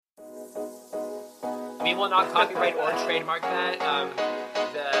We will not copyright or trademark that.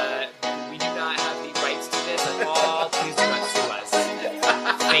 We do not have the rights to this at all. Please do not sue us.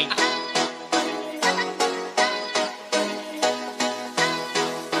 Thank you.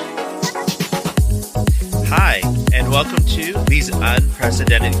 Hi, and welcome to These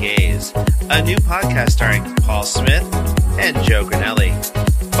Unprecedented Gays, a new podcast starring Paul Smith and Joe Granelli.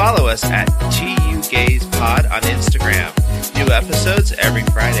 Follow us at TU Gays Pod on Instagram. New episodes every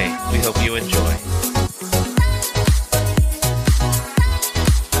Friday. We hope you enjoy.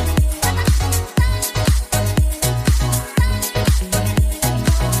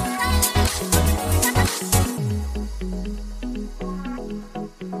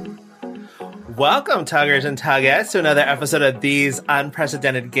 Welcome, Tuggers and Tuggettes, to another episode of These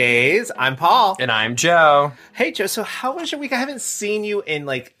Unprecedented Gays. I'm Paul. And I'm Joe. Hey, Joe, so how was your week? I haven't seen you in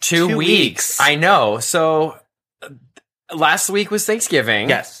like two weeks. I know. So last week was Thanksgiving.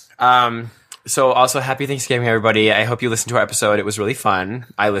 Yes. So also happy Thanksgiving, everybody. I hope you listened to our episode. It was really fun.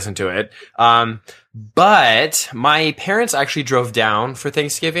 I listened to it. But my parents actually drove down for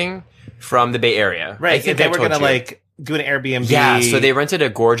Thanksgiving from the Bay Area. Right. I think they were going to do an Airbnb. Yeah, so they rented a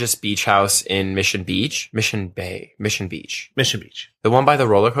gorgeous beach house in Mission Beach. Mission Beach. The one by the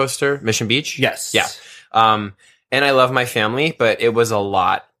roller coaster, Mission Beach? Yes. Yeah. And I love my family, but it was a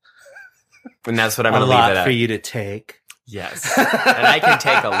lot. And that's what I'm going to leave it at. A lot for you to take. Yes. And I can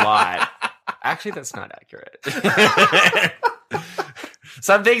take a lot. Actually, that's not accurate.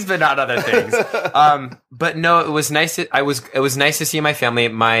 Some things, but not other things. But no, it was nice. It was nice to see my family.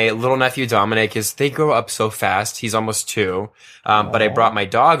 My little nephew Dominic they grow up so fast. He's almost 2. But I brought my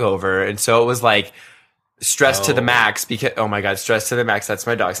dog over, and so it was like stress to the max because, oh my God, stress to the max. That's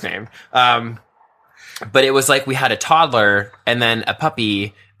my dog's name. But it was like we had a toddler and then a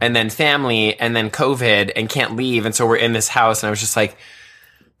puppy and then family and then COVID and can't leave. And so we're in this house, and I was just like,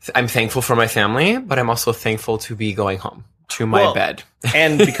 I'm thankful for my family, but I'm also thankful to be going home to my bed.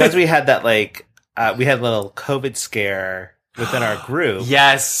 And because we had that, we had a little COVID scare within our group.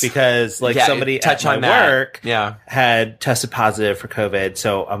 Yes. Because somebody at my work had tested positive for COVID.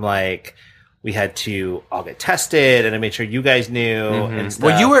 So I'm like, we had to all get tested, and I made sure you guys knew and stuff.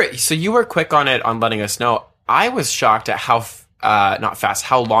 Well, you were quick on it, on letting us know. I was shocked at how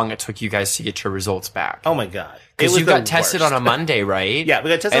long it took you guys to get your results back. Oh my God. Because you got tested on a Monday, right? Yeah, we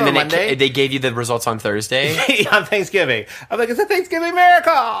got tested on a Monday. They gave you the results on Thursday? On Thanksgiving. I'm like, it's a Thanksgiving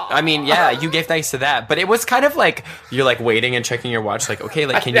miracle! I mean, yeah, you gave thanks to that. But it was kind of like, you're like waiting and checking your watch, like, okay,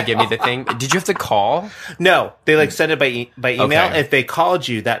 like, can you give me the thing? Did you have to call? No, they sent it by email. Okay. If they called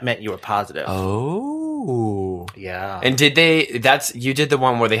you, that meant you were positive. Oh. Yeah. And you did the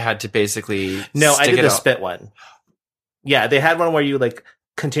one where they had to basically No, I did the spit one. Yeah, they had one where you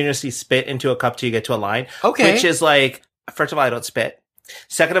continuously spit into a cup till you get to a line. Okay. Which is first of all, I don't spit.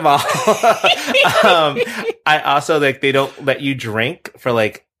 Second of all, I also they don't let you drink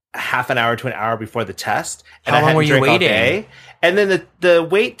for half an hour to an hour before the test. And How long were you waiting? All day. And then the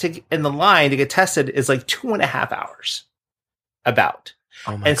wait in the line to get tested is 2.5 hours. About.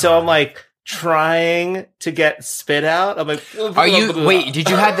 Oh my God. So I'm trying to get spit out. I'm like, did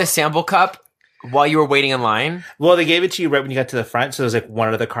you have the sample cup while you were waiting in line? Well, they gave it to you right when you got to the front. So there's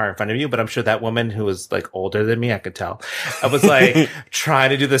one other car in front of you, but I'm sure that woman who was older than me, I could tell. I was trying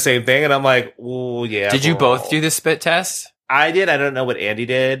to do the same thing. And I'm like, oh yeah. Did you both do the spit test? I did. I don't know what Andy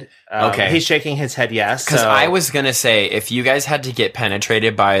did. Okay. He's shaking his head yes. Because I was going to say, if you guys had to get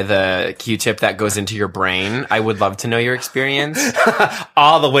penetrated by the Q-tip that goes into your brain, I would love to know your experience.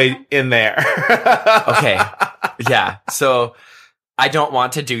 All the way in there. Okay. Yeah. So I don't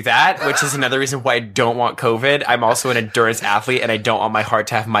want to do that, which is another reason why I don't want COVID. I'm also an endurance athlete, and I don't want my heart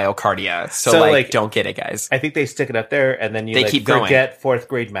to have myocardia. So don't get it, guys. I think they stick it up there, and then you keep going. Forget 4th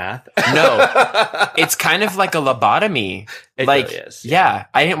grade math. No. It's kind of like a lobotomy. It really is. Yeah.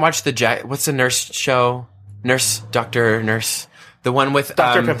 I didn't watch what's the nurse show? Dr. Nurse. The one with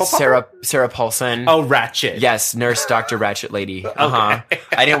Sarah Paulson. Oh, Ratchet. Yes, Nurse Dr. Ratchet Lady. Uh-huh. Okay.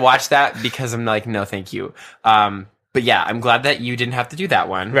 I didn't watch that because I'm like, no, thank you. But yeah, I'm glad that you didn't have to do that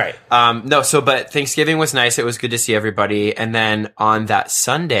one. Right. But Thanksgiving was nice. It was good to see everybody. And then on that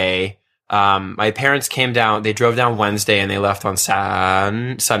Sunday, my parents came down. They drove down Wednesday and they left on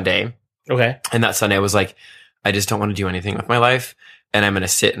Sunday. Okay. And that Sunday I was like, I just don't want to do anything with my life. And I'm going to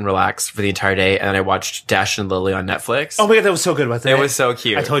sit and relax for the entire day. And I watched Dash and Lily on Netflix. Oh my God, that was so good, wasn't it? It was so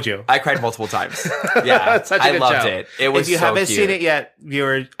cute. I told you. I cried multiple times. Yeah. Such a good loved show. it. It was so cute. If you haven't seen it yet,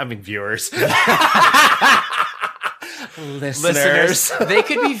 viewers. Listeners. They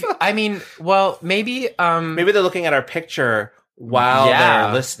could be, maybe they're looking at our picture while Yeah.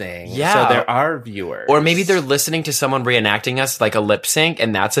 they're listening. Yeah. So there are viewers. Or maybe they're listening to someone reenacting us like a lip sync,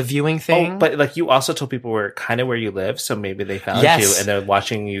 and that's a viewing thing. Oh, but like you also told people where kind of where you live, so maybe they found Yes. you and they're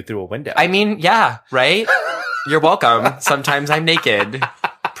watching you through a window. I mean, yeah, right? You're welcome. Sometimes I'm naked.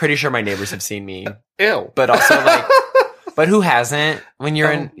 Pretty sure my neighbors have seen me. Ew. But also, like, but who hasn't? When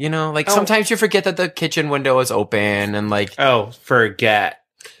you're in, you know, like sometimes you forget that the kitchen window is open and like, Forget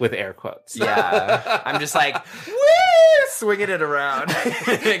with air quotes. yeah. I'm just like, woo, swinging it around.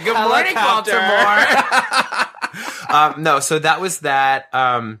 Good morning, Helicopter. Baltimore. No, so that was that.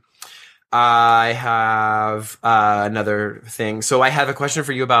 I have another thing. So I have a question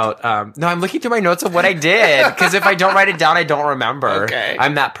for you about. No, I'm looking through my notes of what I did because if I don't write it down, I don't remember. Okay.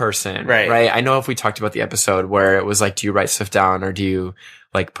 I'm that person, Right. Right. I know if we talked about the episode where it was like, do you write stuff down or do you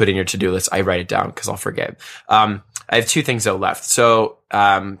like put in your to-do list? I write it down because I'll forget. I have two things though left. So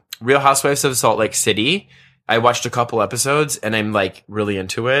Real Housewives of Salt Lake City. I watched a couple episodes and I'm like really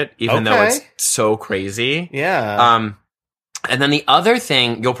into it, even though it's so crazy. Yeah. And then the other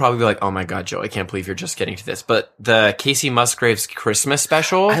thing, you'll probably be like, oh my God, Joe, I can't believe you're just getting to this. But the Casey Musgraves Christmas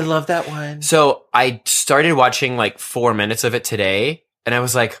special. I love that one. So I started watching like 4 minutes of it today and I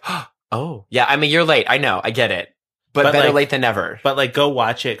was like, oh, yeah, I'm a year late. I know. I get it. But better like, late than never. But like, go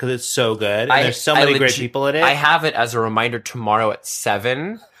watch it because it's so good. And there's so many great people in it. I have it as a reminder tomorrow at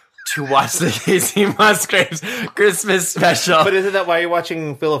 7 to watch the Casey Musgraves Christmas special. But isn't that why you're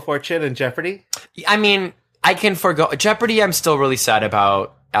watching Wheel of Fortune and Jeopardy? I mean, I can forgo Jeopardy. I'm still really sad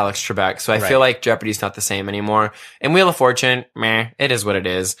about Alex Trebek, so I feel like Jeopardy's not the same anymore. And Wheel of Fortune, meh, it is what it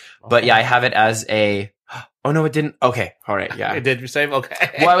is. But yeah, I have it as a. Oh no, it didn't. Okay, all right, yeah. It did the same.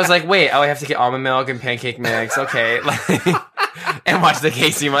 Okay. Well, I was like, wait, I have to get almond milk and pancake mix. Okay, and watch the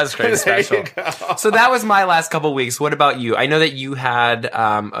Casey Musgraves special. So that was my last couple weeks. What about you? I know that you had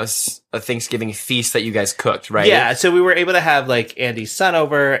a Thanksgiving feast that you guys cooked, right? Yeah, so we were able to have like Andy's son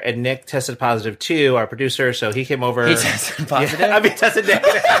over, and Nick tested positive too, our producer. So he came over. He tested positive. Yeah, I mean, tested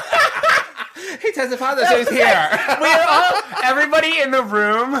negative. He tested positive, so he's here. Everybody in the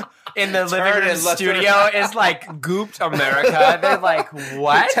room, in the living room studio, is like gooped America. They're like,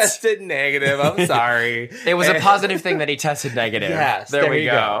 what? He tested negative. I'm sorry. It was a positive thing that he tested negative. Yes, there we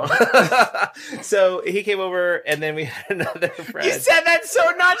go. So he came over, and then we had another friend. You said that so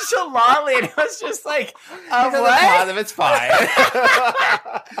nonchalantly, and it was just like, He's what? positive. It's fine.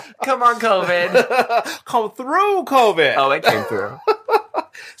 Come on, COVID. Come through, COVID. Oh, it came through.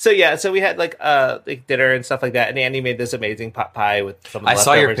 So yeah, so we had like dinner and stuff like that, and Andy made this amazing pot pie with some. I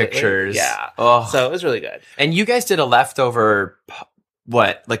saw your leftovers. pictures. Yeah, Oh. so it was really good. And you guys did a leftover,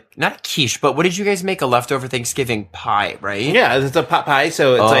 what? Like, not quiche, but what did you guys make? A leftover Thanksgiving pie, right? Yeah, it's a pot pie,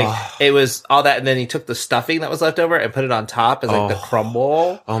 so it's like it was all that, and then he took the stuffing that was left over and put it on top as like the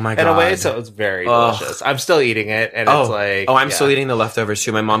crumble. Oh my In a way, God. so it was very delicious. I'm still eating it, and it's like I'm still eating the leftovers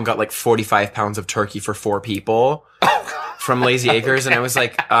too. My mom got like 45 pounds of turkey for 4 people from Lazy Acres, and I was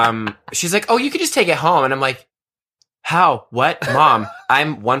like, she's like, oh, you could just take it home, and I'm like, how? What? Mom,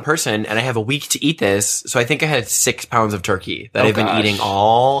 I'm one person and I have a week to eat this. So I think I had 6 pounds of turkey that I've been eating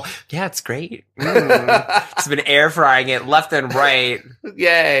all. Yeah, it's great. Just been air frying it left and right.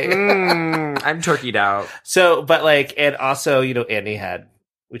 Yay. I'm turkeyed out. So, but like, and also, you know, Andy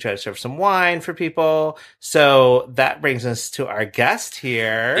we tried to serve some wine for people. So that brings us to our guest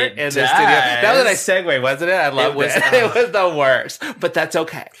here in the studio. That was a nice segue, wasn't it? I loved it. It was the worst, but that's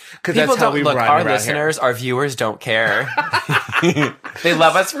okay. Because that's how we look. run Our around listeners, here. our viewers don't care. They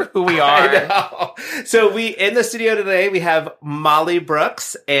love us for who we are. I know. So in the studio today, we have Molly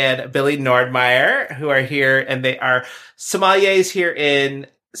Brooks and Billy Nordmeyer, who are here, and they are sommeliers here in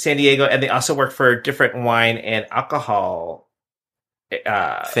San Diego, and they also work for different wine and alcohol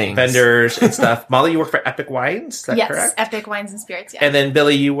vendors and stuff. Molly, you work for Epic Wines, is that correct? Yes, Epic Wines and Spirits, yeah. And then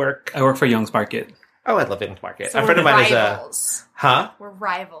Billy, you work... I work for Young's Market. Oh, I love Young's Market. So a friend of mine rivals. is a... We're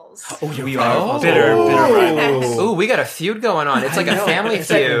rivals. Oh, We are are bitter rivals. Ooh, we got a feud going on. It's like a family it's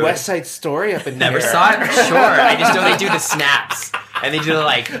feud. like West Side Story up in Never here. saw it. Sure. I just know they do the snaps. And they do the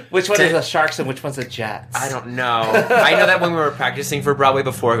like... Which one is the Sharks and which one's the Jets? I don't know. I know that when we were practicing for Broadway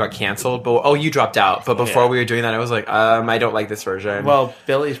before it got canceled. But you dropped out. But before we were doing that, I was like, I don't like this version. Well,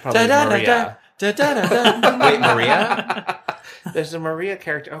 Billy's probably Maria. Wait, Maria? There's a Maria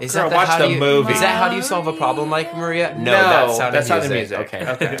character. Oh, Is girl, that watch the movie. Is that how do you solve a problem like Maria? No, that's Sound of Music.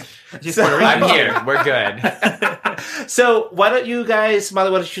 Okay. So, I'm here. We're good. So why don't you guys,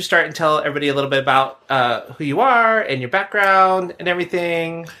 Molly, why don't you start and tell everybody a little bit about who you are and your background and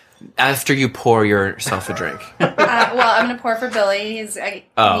everything. After you pour yourself a drink. Well, I'm going to pour for Billy. He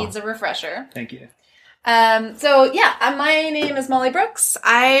needs a refresher. Thank you. My name is Molly Brooks.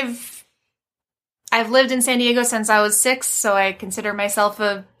 I've lived in San Diego since I was 6, so I consider myself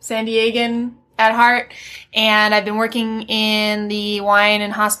a San Diegan at heart. And I've been working in the wine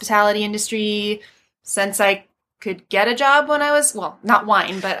and hospitality industry since I could get a job when I was, well, not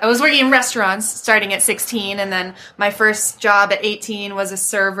wine, but I was working in restaurants starting at 16. And then my first job at 18 was a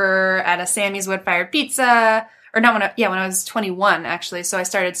server at a Sammy's Wood-Fired Pizza. Or not when I was 21, actually. So I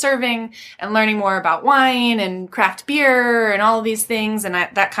started serving and learning more about wine and craft beer and all of these things. And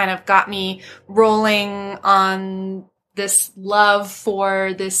that kind of got me rolling on this love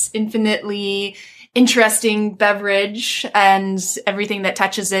for this infinitely interesting beverage and everything that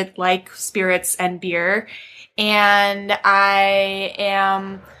touches it, like spirits and beer. And I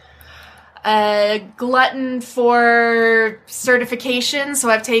am a glutton for certification, so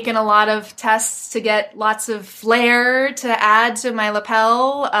I've taken a lot of tests to get lots of flair to add to my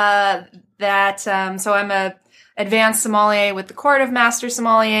lapel. So I'm a advanced sommelier with the Court of Master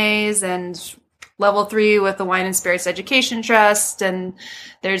Sommeliers and level 3 with the Wine and Spirits Education Trust, and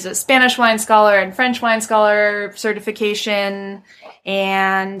there's a Spanish wine scholar and French wine scholar certification.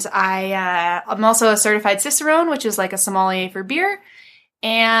 And I'm also a certified Cicerone, which is like a sommelier for beer.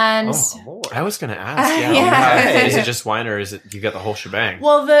 And I was going to ask, is it just wine or is it you got the whole shebang?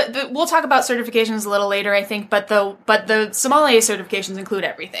 Well, we'll talk about certifications a little later, I think, but the sommelier certifications include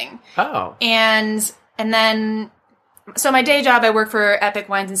everything. Oh, and then so my day job, I work for Epic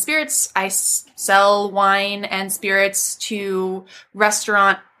Wines and Spirits. I sell wine and spirits to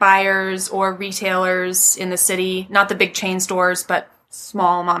restaurant buyers or retailers in the city, not the big chain stores, but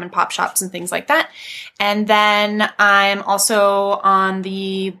small mom and pop shops and things like that. And then I'm also on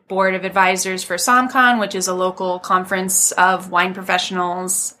the board of advisors for SomCon, which is a local conference of wine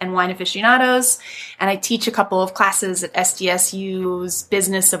professionals and wine aficionados. And I teach a couple of classes at SDSU's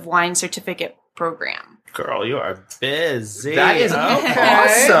Business of Wine Certificate program. Girl, you are busy. That is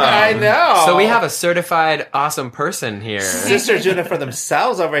awesome. I know. So we have a certified awesome person here. Sisters doing it for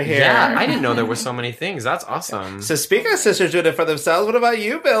themselves over here. Yeah, I didn't know there were so many things. That's awesome. So speaking of sisters doing it for themselves, what about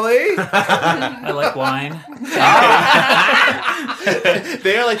you, Billy? I like wine.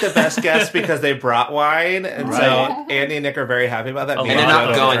 They are like the best guests because they brought wine. And so Andy and Nick are very happy about that. And they're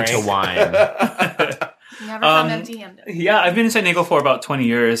not going to wine. Never come empty-handed. Yeah, I've been in San Diego for about 20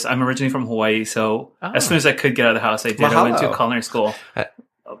 years. I'm originally from Hawaii, so as soon as I could get out of the house, I did. Mahalo. I went to culinary school.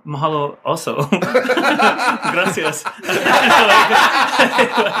 Mahalo also. Gracias.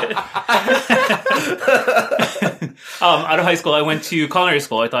 Out of high school, I went to culinary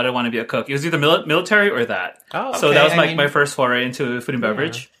school. I thought I wanted to be a cook. It was either military or that. Oh, okay. So that was my first foray into food and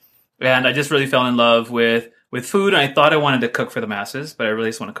beverage. Yeah. And I just really fell in love with food. And I thought I wanted to cook for the masses, but I really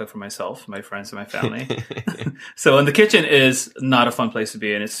just want to cook for myself, my friends, and my family. So, and the kitchen is not a fun place to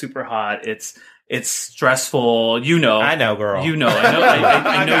be in. It's super hot. It's stressful. You know. I know, girl. You know.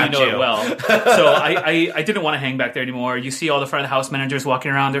 I know you know it well. So I didn't want to hang back there anymore. You see all the front of the house managers walking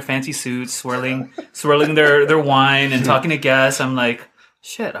around their fancy suits, swirling their wine and talking to guests. I'm like,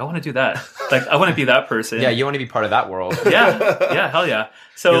 shit, I want to do that. Like, I want to be that person. Yeah, you want to be part of that world. Yeah, hell yeah.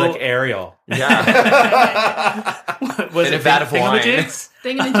 So you're like Ariel. Yeah. Was in it a vat of wine.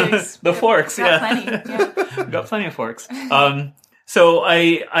 Thingamajigs. The forks, Got plenty. Yeah. Got plenty of forks. So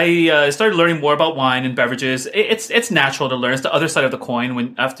I started learning more about wine and beverages. It's natural to learn. It's the other side of the coin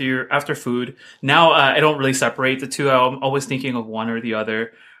when after food. Now I don't really separate the two. I'm always thinking of one or the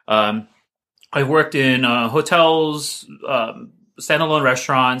other. I worked in hotels, standalone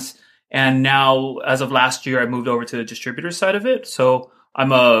restaurants, and now as of last year, I moved over to the distributor side of it. So I'm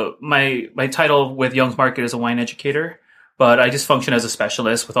my title with Young's Market is a wine educator. But I just function as a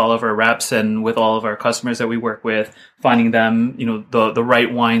specialist with all of our reps and with all of our customers that we work with, finding them, the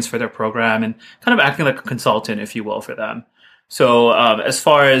right wines for their program and kind of acting like a consultant, if you will, for them. So, as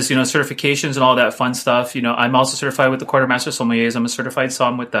far as, certifications and all that fun stuff, I'm also certified with the Court of Master Sommeliers. I'm a certified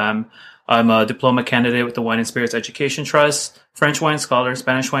somm with them. I'm a diploma candidate with the Wine and Spirits Education Trust, French wine scholar,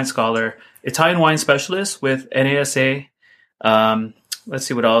 Spanish wine scholar, Italian wine specialist with NASA. Let's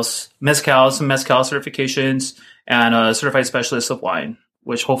see what else. Some Mezcal certifications, and a certified specialist of wine,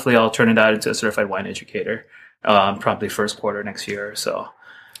 which hopefully I'll turn it out into a certified wine educator, probably first quarter next year or so.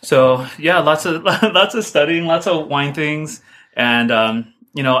 So yeah, lots of studying, lots of wine things. And,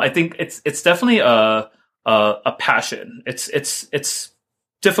 I think it's definitely a passion. It's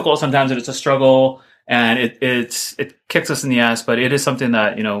difficult sometimes, and it's a struggle, and it kicks us in the ass, but it is something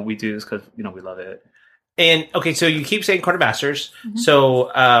that, we do because, we love it. And okay, so you keep saying Court of Masters. Mm-hmm.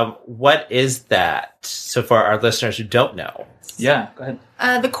 So, what is that? So, for our listeners who don't know, yeah, go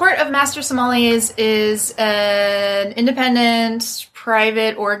ahead. The Court of Master Sommeliers is an independent,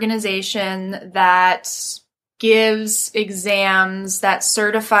 private organization that gives exams that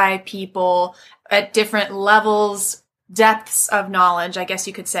certify people at different levels, depths of knowledge, I guess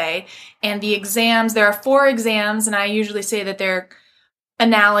you could say. And the exams, there are 4 exams, and I usually say that they're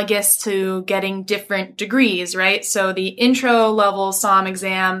analogous to getting different degrees, right? So the intro level SOM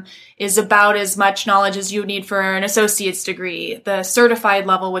exam is about as much knowledge as you would need for an associate's degree. The certified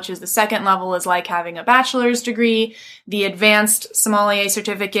level, which is the second level, is like having a bachelor's degree. The advanced sommelier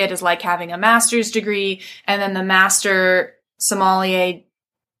certificate is like having a master's degree. And then the master sommelier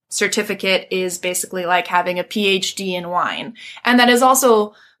certificate is basically like having a PhD in wine. And that is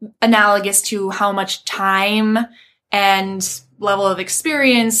also analogous to how much time and level of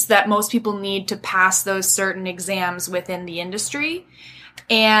experience that most people need to pass those certain exams within the industry.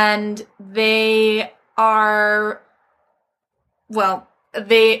 And they are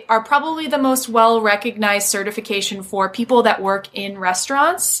probably the most well-recognized certification for people that work in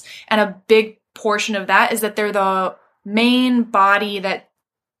restaurants. And a big portion of that is that they're the main body that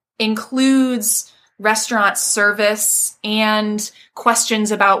includes restaurant service and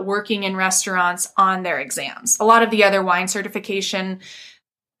questions about working in restaurants on their exams. A lot of the other wine certifications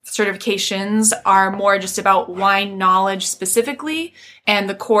are more just about wine knowledge specifically, and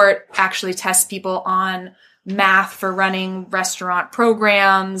the court actually tests people on math for running restaurant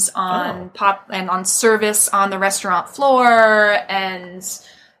programs, on on service on the restaurant floor, and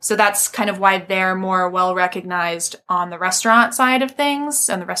so that's kind of why they're more well recognized on the restaurant side of things,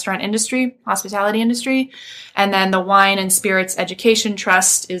 on the restaurant industry, hospitality industry. And then the Wine and Spirits Education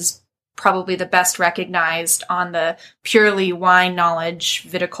Trust is probably the best recognized on the purely wine knowledge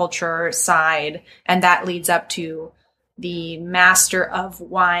viticulture side. And that leads up to the Master of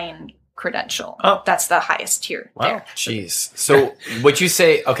Wine credential. Oh. That's the highest tier there. Jeez. So what you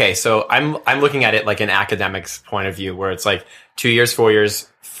say, okay, so I'm looking at it like an academics point of view where it's like 2 years, 4 years,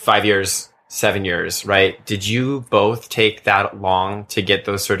 5 years, 7 years, right? Did you both take that long to get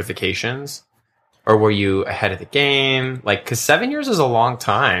those certifications? Or were you ahead of the game? Like, because 7 years is a long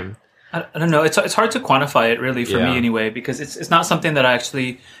time. I don't know. It's hard to quantify it really for me anyway, because it's not something that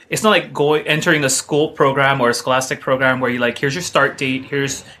it's not like entering a school program or a scholastic program where you like, here's your start date,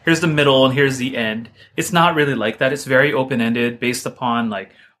 here's the middle, and here's the end. It's not really like that. It's very open-ended based upon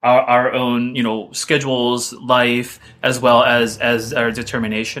like our own, schedules, life, as well as our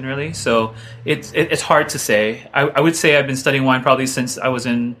determination really. So it's hard to say. I would say I've been studying wine probably since I was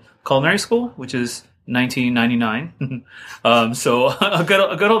in culinary school, which is 1999. So a good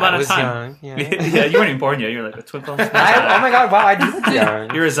amount of time. Young, Yeah, you weren't even born yet. You're like a twinkle. Oh my god! Wow, I do look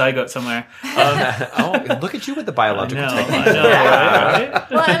young. You're a zygote somewhere. Look at you with the biological I know, technique.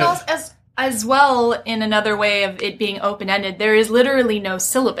 right? Well, and also, as well, in another way of it being open-ended, there is literally no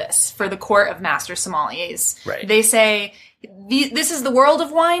syllabus for the Court of Master Sommeliers. Right. They say, this is the world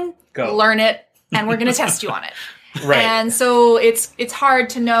of wine, Go. learn it, and we're going to test you on it. Right. And so it's hard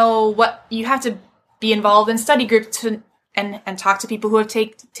to know what you have to be involved in study groups and talk to people who have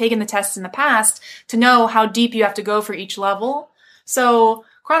taken the tests in the past to know how deep you have to go for each level. So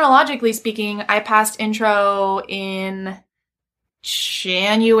chronologically speaking, I passed intro in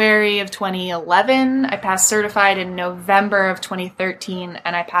January of 2011. I passed certified in November of 2013,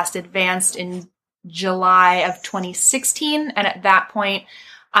 and I passed advanced in July of 2016. And at that point,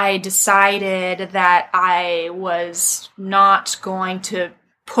 I decided that I was not going to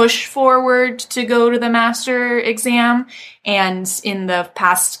push forward to go to the master exam. And in the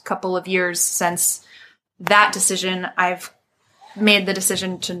past couple of years since that decision, I've made the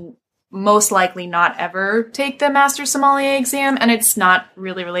decision to most likely not ever take the master sommelier exam. And it's not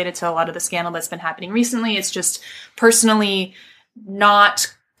really related to a lot of the scandal that's been happening recently. It's just personally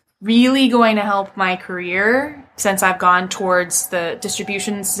not really going to help my career since I've gone towards the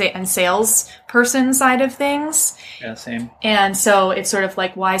distribution and sales person side of things. Yeah, same. And so it's sort of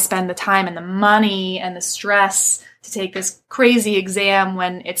like, why spend the time and the money and the stress to take this crazy exam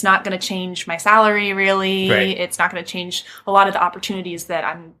when it's not going to change my salary, really. Right. It's not going to change a lot of the opportunities that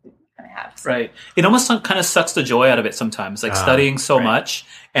I'm going to have. So. Right. It almost kind of sucks the joy out of it sometimes, like studying so much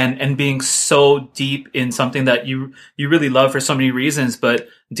and being so deep in something that you really love for so many reasons, but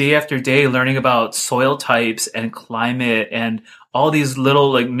day after day learning about soil types and climate and all these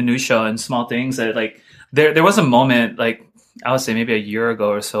little like minutia and small things that like there was a moment, like I would say maybe a year ago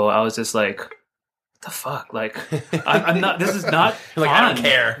or so, I was just like, what the fuck? Like, I'm not, this is not Like, fun. I don't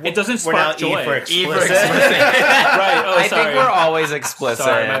care. It doesn't We're now spark joy. E for explicit. Right. Oh, I sorry. think we're always explicit.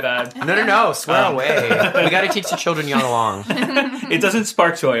 Sorry, my bad. No, swear away. We got to teach the children young along. It doesn't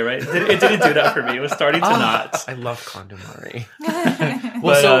spark joy, right? It didn't do that for me. It was starting to not. I love Condomari. But,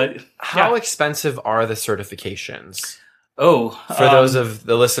 Well, so how expensive are the certifications? For those of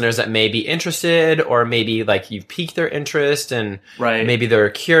the listeners that may be interested, or maybe like you've piqued their interest and Right. maybe they're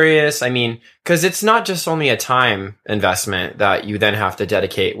curious. I mean, because it's not just only a time investment that you then have to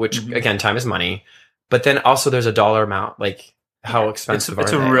dedicate, which again, time is money, but then also there's a dollar amount. Like, how expensive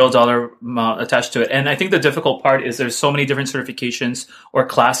It's are a they? real dollar amount attached to it. And I think the difficult part is there's so many different certifications or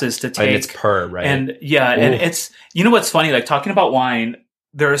classes to take. And it's per, right? And and it's, you know what's funny, like talking about wine,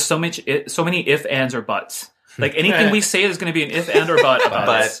 there are so many if, ands, or buts. Like anything we say is going to be an if, and, or but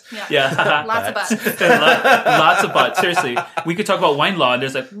about it. Yeah. Lots of butts. Lots of buts. Seriously. We could talk about wine law and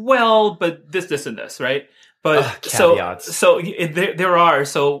there's like, well, but this and this, right? But caveats. there are.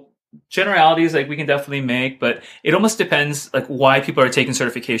 So generalities like we can definitely make, but it almost depends like why people are taking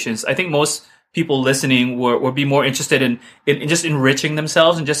certifications. I think most people listening will be more interested in just enriching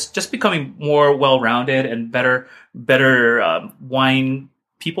themselves and just becoming more well-rounded and better wine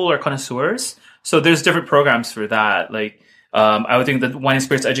people or connoisseurs. So there's different programs for that. Like, I would think the Wine and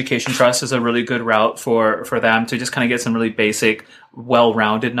Spirits Education Trust is a really good route for them to just kind of get some really basic,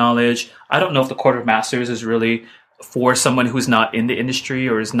 well-rounded knowledge. I don't know if the Court of Masters is really for someone who's not in the industry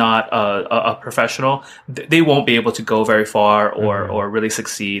or is not a professional. They won't be able to go very far or really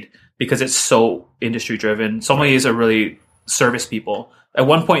succeed because it's so industry-driven. Sommeliers are really service people. At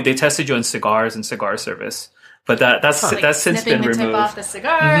one point, they tested you on cigars and cigar service. But that's since Snipping been the tip removed. off the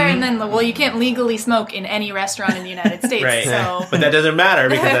cigar, and then you can't legally smoke in any restaurant in the United States. Right. So, But that doesn't matter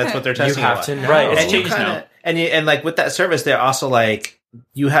because that's what they're testing. you have on. to know. Right, it's And you changed now. and like with that service, they're also like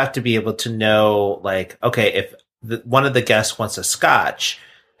you have to be able to know like okay if one of the guests wants a Scotch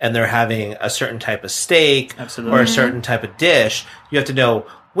and they're having a certain type of steak Absolutely. or a certain type of dish, you have to know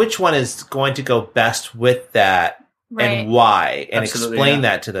which one is going to go best with that. right. And why, and Absolutely, explain yeah.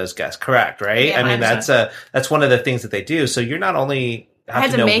 that to those guests. Correct, right? Yeah, I mean, 100%. that's one of the things that they do. So you're not only I have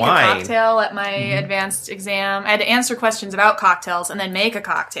had to to know make wine, a cocktail at my advanced exam. I had to answer questions about cocktails and then make a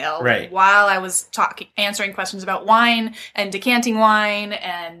cocktail Right. while I was answering questions about wine and decanting wine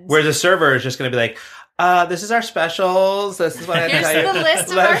and where the server is just going to be like, this is our specials. This is what I here's tell you. the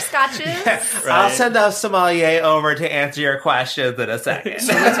list of our scotches. I'll send the sommelier over to answer your questions in a second.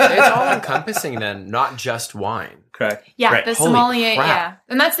 So it's all encompassing then, not just wine. Correct. Yeah, Right. the Holy sommelier, crap. yeah.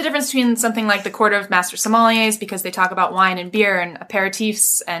 And that's the difference between something like the Court of Master Sommeliers, because they talk about wine and beer and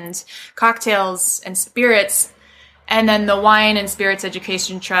aperitifs and cocktails and spirits. And then the Wine and Spirits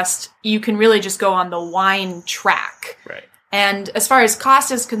Education Trust, you can really just go on the wine track. Right. And as far as cost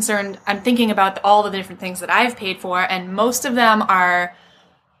is concerned, I'm thinking about all the different things that I've paid for, and most of them are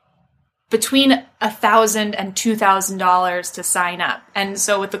between $1,000 and $2,000 to sign up. And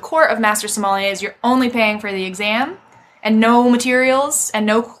so with the Court of Master Sommeliers, you're only paying for the exam and no materials and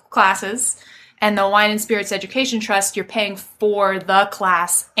no classes. And the Wine and Spirits Education Trust, you're paying for the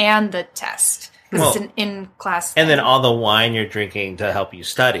class and the test. Because it's an in-class And then thing. all the wine you're drinking to help you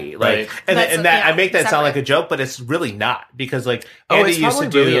study, like, Right. and That's- and that yeah, I make that sound separate. like a joke, but it's really not because like Oh, Andy it's used to probably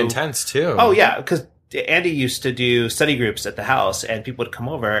do really intense too. Oh yeah, because Andy used to do study groups at the house, and people would come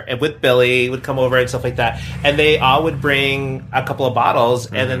over, and with Billy would come over and stuff like that, and they all would bring a couple of bottles,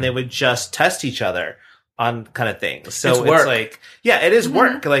 and then they would just test each other on kind of things. So It's it's, work. like, yeah, it is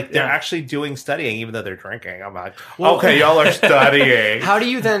work. Like they're Yeah. actually doing studying, even though they're drinking. I'm like, okay, y'all are studying. How do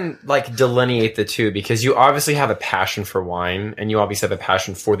you then like delineate the two? Because you obviously have a passion for wine and you obviously have a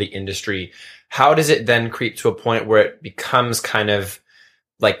passion for the industry. How does it then creep to a point where it becomes kind of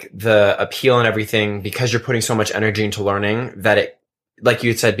like the appeal and everything, because you're putting so much energy into learning, that it, like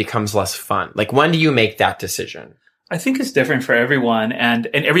you had said, becomes less fun? Like, when do you make that decision? I think it's different for everyone and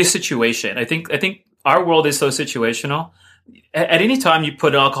in every situation. I think our world is so situational. At any time you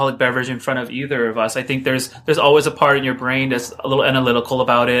put an alcoholic beverage in front of either of us, I think there's always a part in your brain that's a little analytical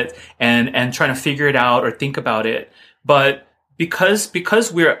about it and trying to figure it out or think about it. But because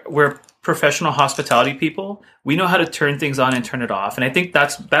we're professional hospitality people, we know how to turn things on and turn it off. And I think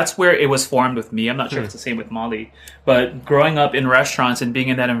that's where it was formed with me. I'm not sure if it's the same with Molly, but growing up in restaurants and being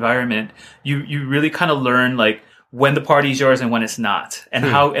in that environment, you really kind of learn like when the party's yours and when it's not, and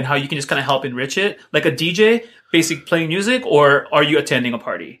how you can just kind of help enrich it. Like a DJ, basically playing music, or are you attending a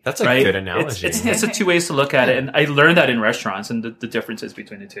party? That's a right? good analogy. It's a two ways to look at it, and I learned that in restaurants and the differences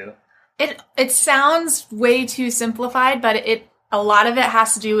between the two. It sounds way too simplified, but a lot of it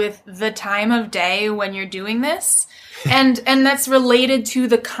has to do with the time of day when you're doing this. And that's related to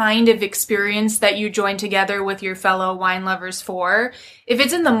the kind of experience that you join together with your fellow wine lovers for. If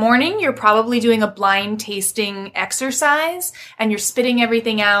it's in the morning, you're probably doing a blind tasting exercise and you're spitting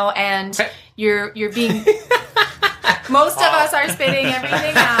everything out and you're being Most of us are spitting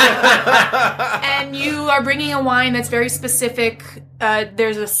everything out. And you are bringing a wine that's very specific.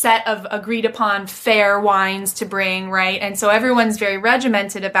 There's a set of agreed upon fair wines to bring, right? And so everyone's very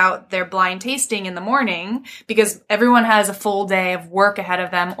regimented about their blind tasting in the morning because everyone has a full day of work ahead of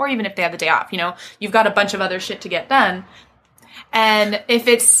them, or even if they have the day off, you've got a bunch of other shit to get done. And if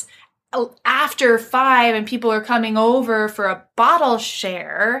it's after 5 and people are coming over for a bottle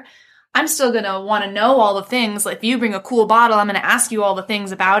share, I'm still going to want to know all the things. Like, if you bring a cool bottle, I'm going to ask you all the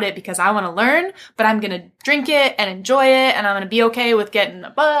things about it because I want to learn, but I'm going to drink it and enjoy it, and I'm going to be okay with getting a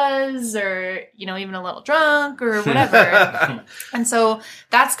buzz or, even a little drunk or whatever. And so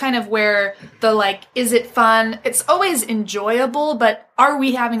that's kind of where the, is it fun? It's always enjoyable, but are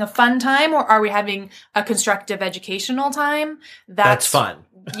we having a fun time or are we having a constructive educational time? That's fun.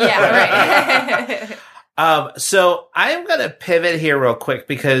 Yeah, right. So I'm going to pivot here real quick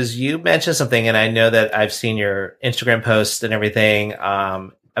because you mentioned something, and I know that I've seen your Instagram posts and everything,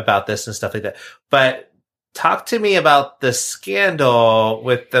 about this and stuff like that. But talk to me about the scandal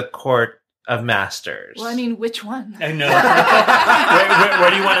with the Court of Masters. Well, I mean, which one? I know.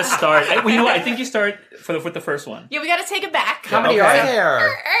 where do you want to start? I think you start with the first one. Yeah, we got to take it back. How many are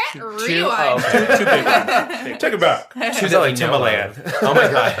there? Rewind. Two big ones. Take it back. Two like Timberland. Oh my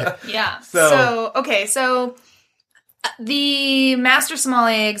god. Yeah. So the Master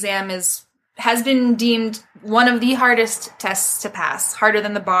Sommelier exam has been deemed one of the hardest tests to pass. Harder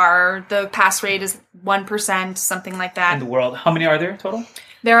than the bar. The pass rate is 1%, something like that. In the world. How many are there total?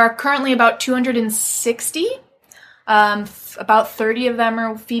 There are currently about 260. About 30 of them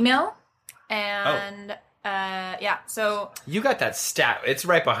are female. And so you got that stat. It's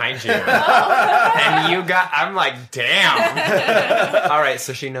right behind you. And I'm like, damn. All right,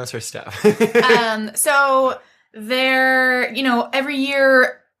 so she knows her stuff. So there, every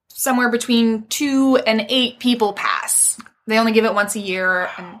year somewhere between 2 and 8 people pass. They only give it once a year.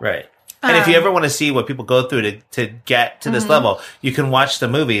 Right. And if you ever want to see what people go through to get to this level, you can watch the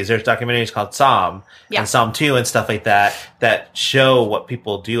movies. There's documentaries called Somm and Somm 2 and stuff like that show what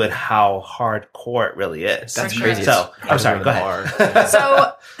people do and how hardcore it really is. That's For crazy. sure. So, I'm sorry, go ahead.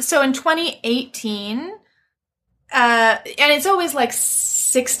 So in 2018, and it's always like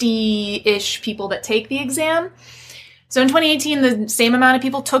 60-ish people that take the exam. So in 2018, the same amount of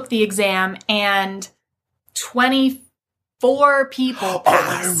people took the exam, and 24 people passed. Oh,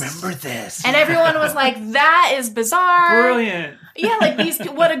 I remember this. And everyone was like, that is bizarre. Brilliant. Yeah,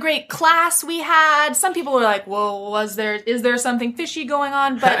 what a great class we had. Some people were like, well, is there something fishy going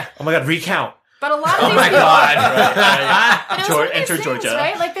on? But oh my god, recount. But a lot of Oh these my people, god. Enter Georgia.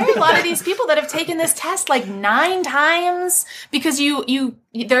 right? Like, there are a lot of these people that have taken this test 9 times because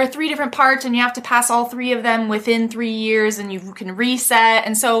there are 3 different parts and you have to pass all 3 of them within 3 years and you can reset.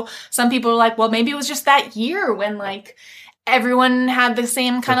 And so some people are like, well, maybe it was just that year when everyone had the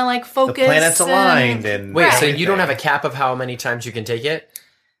same kind of focus. The planets aligned and Wait, Right. so you don't have a cap of how many times you can take it?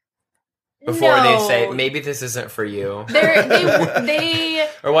 Before they say, maybe this isn't for you. They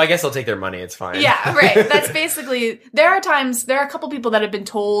Or, well, I guess I'll take their money. It's fine. Yeah, right. That's basically, there are a couple people that have been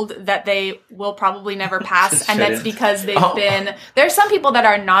told that they will probably never pass, and that's because there's some people that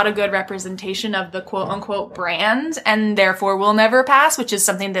are not a good representation of the quote unquote brand, and therefore will never pass, which is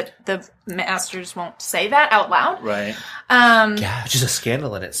something that the masters won't say that out loud. Right. yeah, which is a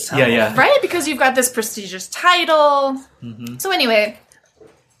scandal in itself. Yeah. Right? Because you've got this prestigious title. Mm-hmm. So anyway,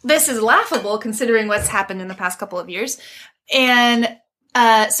 this is laughable considering what's happened in the past couple of years. And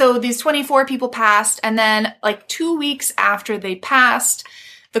so these 24 people passed, and then 2 weeks after they passed,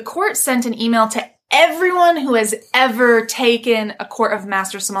 the court sent an email to everyone who has ever taken a Court of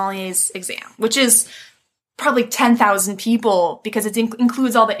Master Sommeliers exam, which is probably 10,000 people because it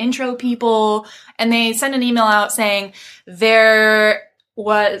includes all the intro people. And they sent an email out saying there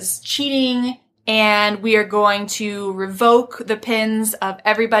was cheating and we are going to revoke the pins of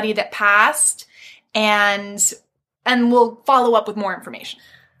everybody that passed, and we'll follow up with more information.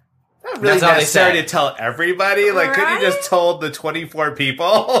 Not really That's how they necessary say. to tell everybody. Couldn't you just told the 24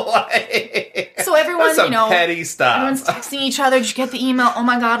 people? So everyone, That's some petty stuff. everyone's texting each other. Did you get the email? Oh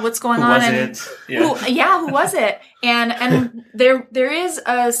my God, what's going Who on? was And it? Yeah. who was it? And there is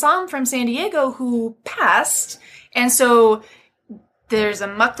a Somm from San Diego who passed, and so there's a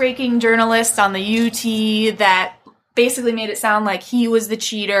muckraking journalist on the UT that basically made it sound like he was the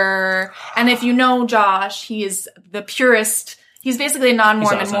cheater. And if you know Josh, he is the purest. He's basically a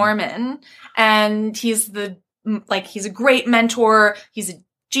non-Mormon He's awesome. Mormon, and he's a great mentor. He's a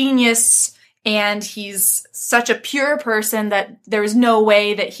genius, and he's such a pure person that there is no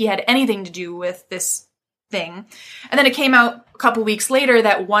way that he had anything to do with this thing. And then it came out a couple weeks later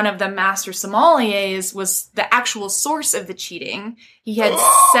that one of the master sommeliers was the actual source of the cheating. He had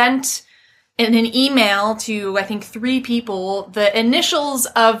sent in an email to, I think, 3 people, the initials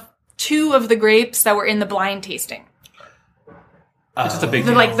of 2 of the grapes that were in the blind tasting. It's just a big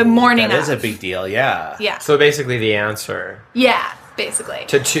The, deal. like the morning That is a of. big deal, yeah. Yeah. So basically, the answer Yeah, basically.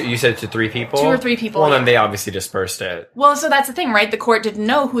 to 2, you said to 3 people? 2 or 3 people. Well, yeah. then they obviously dispersed it. Well, so that's the thing, right? The court didn't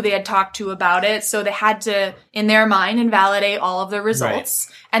know who they had talked to about it, so they had to, in their mind, invalidate all of the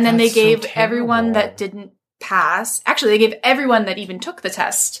results. And then That's they gave so everyone terrible. that didn't pass, actually, they gave everyone that even took the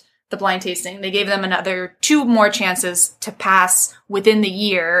test, the blind tasting, they gave them another 2 more chances to pass within the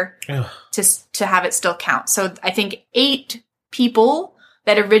year Ugh. to have it still count. So I think 8 people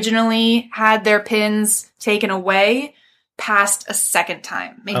that originally had their pins taken away passed a second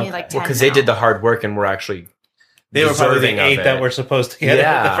time, maybe Okay. like 10 Because they now. did the hard work and were actually They were probably deserving the of 8 it. that were supposed to get it in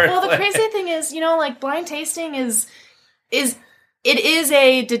Yeah. the first Well, the place. crazy thing is, like blind tasting is it is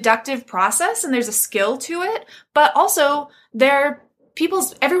a deductive process and there's a skill to it, but also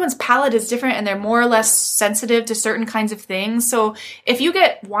everyone's palate is different and they're more or less sensitive to certain kinds of things. So if you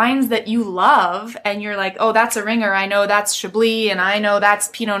get wines that you love and you're like, oh, that's a ringer, I know that's Chablis and I know that's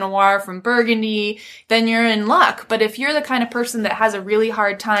Pinot Noir from Burgundy, then you're in luck. But if you're the kind of person that has a really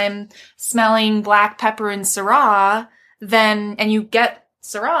hard time smelling black pepper and Syrah, and you get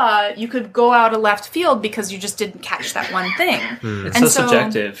Syrah, you could go out of left field because you just didn't catch that one thing. It's And so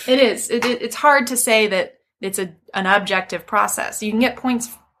subjective. It is. It's hard to say that it's an objective process. You can get points,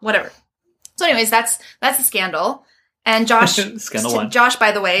 whatever. So anyways, that's a scandal. And Josh, Scandal 1. Josh,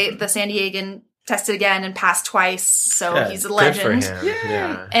 by the way, the San Diegan tested again and passed twice. So Good. he's a good for legend. him.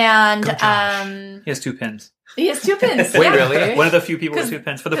 Yeah. And He has 2 pins. he has 2 pins. Wait, Yeah. really? One of the few people with 'Cause- 2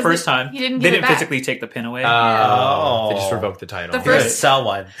 pins for the 'cause first they- time. he didn't They give it didn't back. physically take the pin away. Oh. They just revoked the title. The Good. first- Sell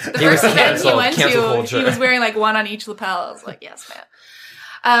one. The He was first event he canceled. went Cancel to, culture. he was wearing like one on each lapel. I was like, yes,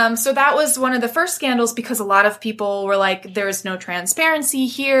 man. So that was one of the first scandals because a lot of people were like, there's no transparency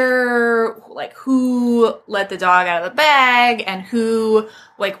here. Like, who let the dog out of the bag and who,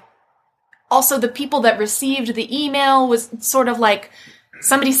 like, also the people that received the email was sort of like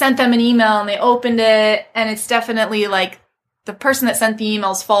somebody sent them an email and they opened it and it's definitely like the person that sent the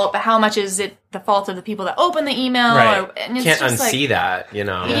email's fault, but how much is it the fault of the people that opened the email? Right. And it's Can't just unsee like, that, you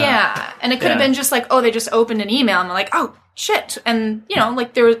know? yeah. And it could have Yeah. been just like, oh, they just opened an email and they're like, oh, shit. And,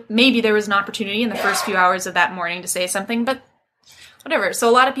 like there was an opportunity in the first few hours of that morning to say something, but whatever. So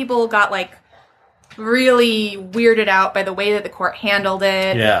a lot of people got like really weirded out by the way that the court handled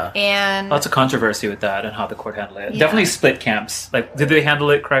it. Yeah. And Lots of controversy with that and how the court handled it. Yeah. Definitely split camps. Like, did they handle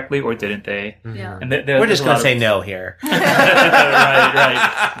it correctly or didn't they? yeah. And We're just going to say no here.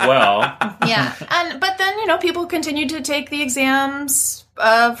 right. Well, Yeah. But then, people continued to take the exams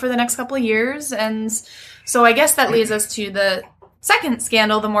for the next couple of years. And so I guess that leads us to the second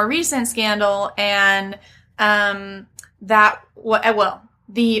scandal, the more recent scandal. And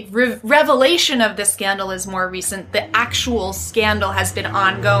the revelation of this scandal is more recent. The actual scandal has been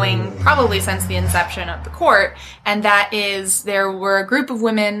ongoing probably since the inception of the court. And that is there were a group of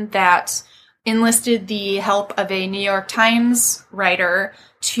women that enlisted the help of a New York Times writer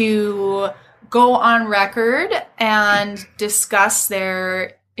to go on record and discuss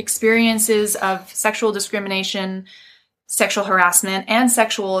their experiences of sexual discrimination, sexual harassment, and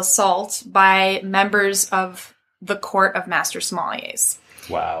sexual assault by members of the Court of Master Sommeliers.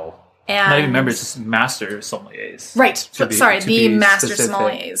 Wow. And not even members, just master sommeliers. right. To be- Sorry, to the be Master specific.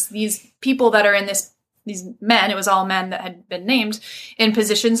 Sommeliers. These people that are in these men, it was all men that had been named, in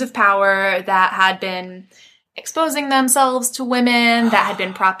positions of power that had been exposing themselves to women, that had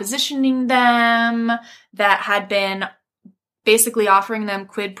been propositioning them, that had been basically offering them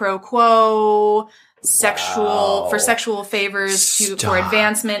quid pro quo, Wow. sexual favors for Stop.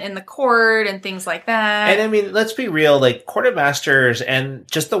 advancement in the court and things like that. And I mean, let's be real, like court of masters and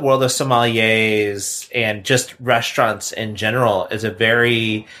just the world of sommeliers and just restaurants in general is a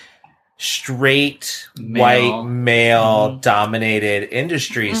very straight, white, male dominated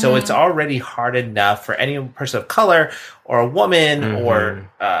industry. So it's already hard enough for any person of color or a woman or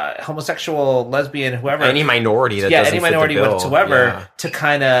homosexual, lesbian, whoever. Any minority that yeah, doesn't any fit the minority bill. whatsoever Yeah. to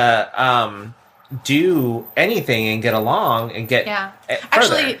kind of do anything and get along and get Yeah. further.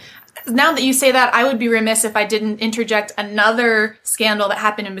 Actually, now that you say that, I would be remiss if I didn't interject another scandal that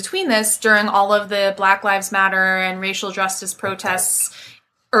happened in between this during all of the Black Lives Matter and racial justice protests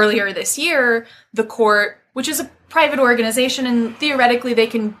earlier this year. The court, which is a private organization and theoretically they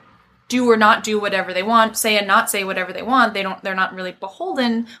can do or not do whatever they want, say and not say whatever they want. They're not really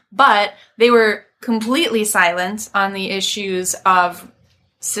beholden, but they were completely silent on the issues of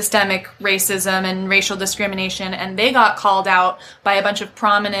systemic racism and racial discrimination, and they got called out by a bunch of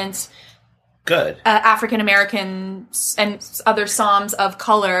prominent Good. African Americans and other Psalms of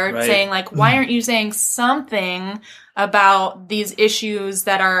color, Right. saying like, "Why aren't you saying something about these issues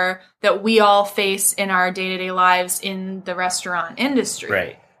that we all face in our day-to-day lives in the restaurant industry?"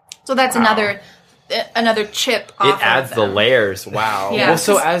 Right. So that's another chip. It Off adds of the them. layers. Wow. Yeah. Well,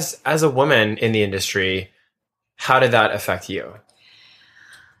 so as a woman in the industry, how did that affect you?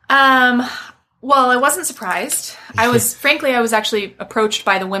 Well, I wasn't surprised. I was actually approached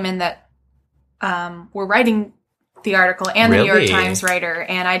by the women that were writing the article and the New York Really? Times writer,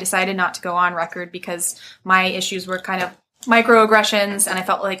 and I decided not to go on record because my issues were kind of microaggressions, and I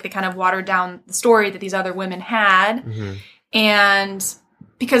felt like they kind of watered down the story that these other women had. And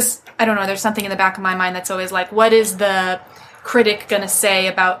because, I don't know, there's something in the back of my mind that's always like, what is the critic going to say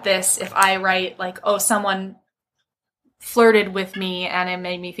about this if I write like, oh, someone flirted with me and it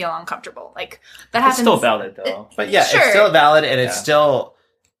made me feel uncomfortable? Like, that It's happens. still valid though. But yeah, Sure. it's still valid, and it's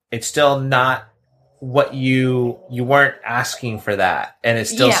Yeah. still not what you weren't asking for that, and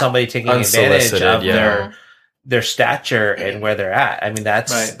it's still Yeah. somebody taking advantage Unsolicited, of yeah. their stature and where they're at. I mean,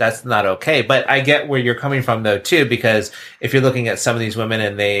 that's Right. not okay. But I get where you're coming from though too, because if you're looking at some of these women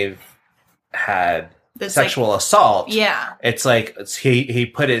and they've had It's like- sexual assault, Yeah. it's like he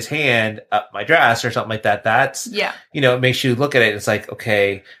put his hand up my dress or something like that. That's Yeah. it makes you look at it. And it's like,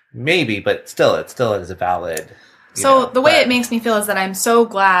 okay, maybe, but still, it still is a valid. So the way but- it makes me feel is that I'm so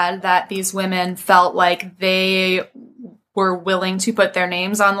glad that these women felt like they were willing to put their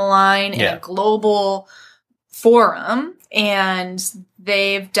names on the line in Yeah. a global forum, and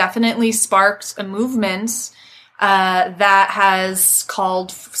they've definitely sparked a movement that has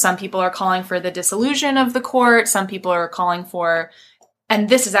called. Some people are calling for the dissolution of the court. Some people are calling for, and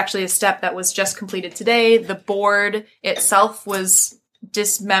this is actually a step that was just completed today. The board itself was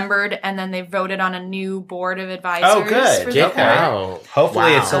dismembered, and then they voted on a new board of advisors. Oh, good. for the Get court. out.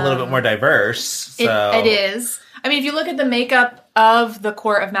 Hopefully, Wow. it's a little bit more diverse. So It is. I mean, if you look at the makeup of the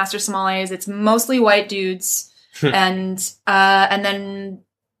court of master sommeliers, it's mostly white dudes, and then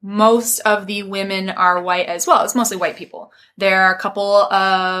most of the women are white as well. It's mostly white people. There are a couple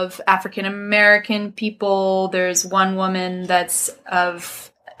of African American people. There's one woman that's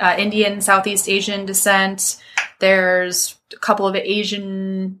of Indian, Southeast Asian descent. There's a couple of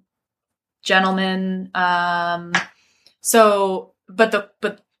Asian gentlemen. But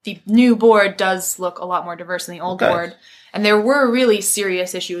the new board does look a lot more diverse than the old Good. board. And there were really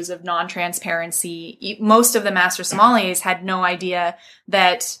serious issues of non-transparency. Most of the master sommeliers had no idea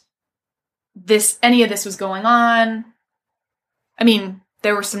that any of this was going on. I mean,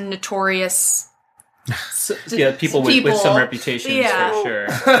 there were some notorious Yeah, people with some reputations Yeah. for sure.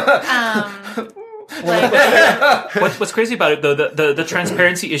 What's crazy about it though, the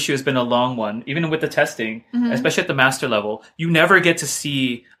transparency issue has been a long one. Even with the testing, Mm-hmm. especially at the master level, you never get to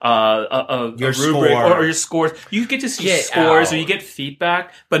see a Your rubric score. or your scores. You get to see Get scores out. or you get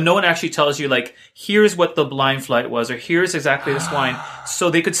feedback, but no one actually tells you like, here's what the blind flight was, or here's exactly this wine. So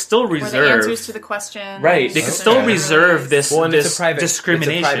they could still Or the reserve. answers to the questions. Right, they could still Okay. reserve this, Well, and this it's a private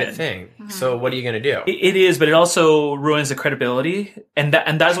discrimination. It's a private thing. So what are you going to do? It is, but it also ruins the credibility, and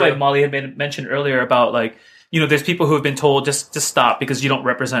that's why True. Molly had mentioned earlier about like, there's people who have been told just stop because you don't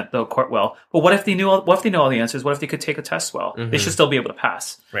represent the court well. But what if they knew all the answers? What if they could take a test well? They should still be able to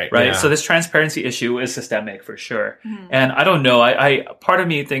pass, Right. Yeah. So this transparency issue is systemic for sure. And I don't know. I part of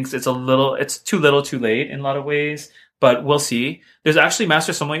me thinks it's too little, too late in a lot of ways. But we'll see. There's actually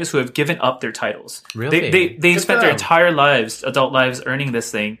master sommeliers who have given up their titles. Really? They Good spent for their them. entire adult lives earning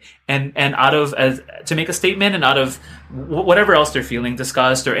this thing, and to make a statement, and out of whatever else they're feeling,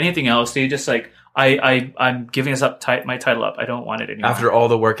 disgust or anything else, they just like, I'm giving my title up. I don't want it anymore. After all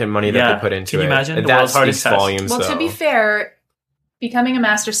the work and money that Yeah. they put into Can you it. imagine And the that world's hardest speaks test? volumes. Well, to though. be fair, becoming a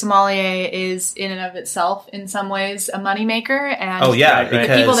master sommelier is in and of itself, in some ways, a moneymaker. And Oh yeah, Right, right. the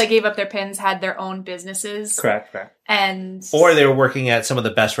because people that gave up their pins had their own businesses. correct. And or they were working at some of the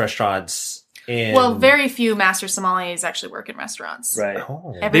best restaurants in. well, very few master sommeliers actually work in restaurants. Right.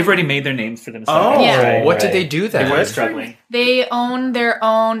 Oh. They've already made their names for themselves. Oh, Yeah. Right, What right. did they do then? They were struggling. They own their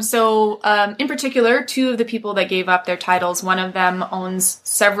own. So, in particular, two of the people that gave up their titles, one of them owns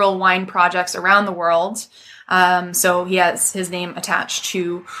several wine projects around the world. So he has his name attached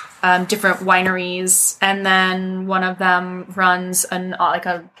to different wineries, and then one of them runs an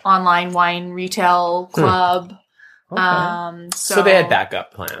online wine retail club. So they had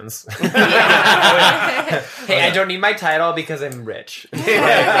backup plans. Yeah. Hey, I don't need my title because I'm rich.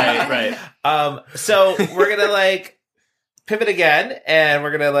 Right. So we're gonna pivot again, and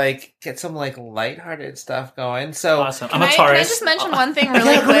we're gonna like get some like lighthearted stuff going. So Awesome. Can I'm a I Taurus. just mention one thing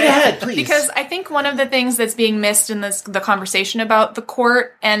really Yeah, quick? go ahead, please. Because I think one of the things that's being missed in the conversation about the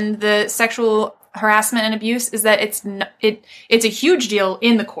court and the sexual harassment and abuse is that it's a huge deal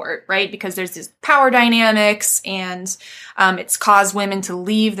in the court, right? Because there's these power dynamics, and it's caused women to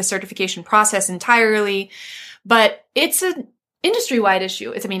leave the certification process entirely. But it's an industry-wide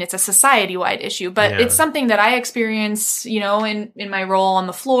issue. It's a society-wide issue, but it's something that I experience, in my role on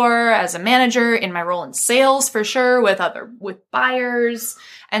the floor as a manager, in my role in sales for sure, with buyers.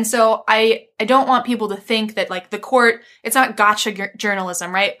 And so I don't want people to think that like the court, it's not gotcha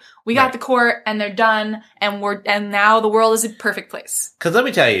journalism, right? We got the court and they're done, and now the world is a perfect place. Because let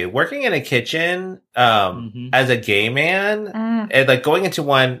me tell you, working in a kitchen as a gay man, and like going into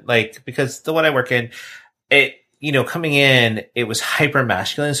one, like, because the one I work in, coming in, it was hyper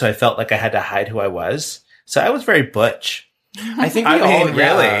masculine, so I felt like I had to hide who I was. So I was very butch. I think we all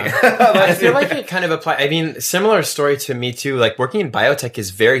really. I feel like it kind of applies. Similar story to me too. Like working in biotech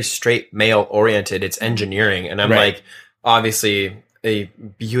is very straight male oriented. It's engineering, and I'm like, obviously a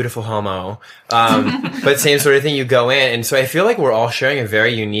beautiful homo, but same sort of thing. You go in, and so I feel like we're all sharing a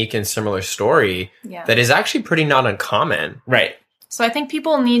very unique and similar story that is actually pretty not uncommon. Right. So I think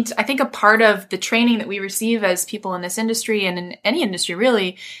I think a part of the training that we receive as people in this industry and in any industry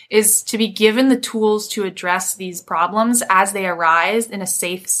really is to be given the tools to address these problems as they arise in a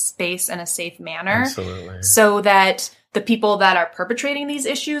safe space and a safe manner. Absolutely. So that the people that are perpetrating these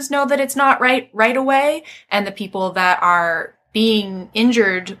issues know that it's not right away, and the people that are being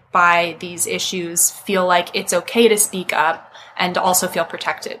injured by these issues feel like it's okay to speak up and also feel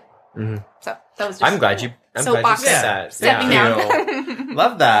protected. Mm-hmm. So that was just I'm glad you said that. Stepping down.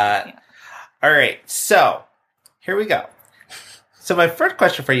 Love that. Yeah. All right. So here we go. So my first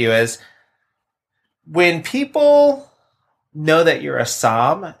question for you is, when people know that you're a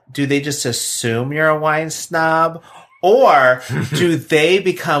som, do they just assume you're a wine snob, or do they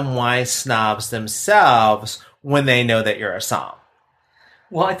become wine snobs themselves when they know that you're a som?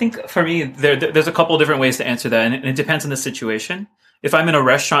 Well, I think for me, there's a couple different ways to answer that, and it depends on the situation. If I'm in a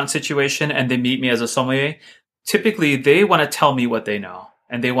restaurant situation and they meet me as a sommelier, typically they want to tell me what they know,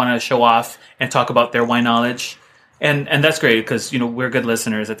 and they want to show off and talk about their wine knowledge. And that's great because, we're good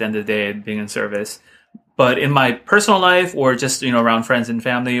listeners at the end of the day, being in service. But in my personal life, or just, around friends and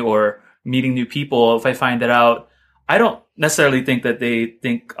family, or meeting new people, if I find that out, I don't necessarily think that they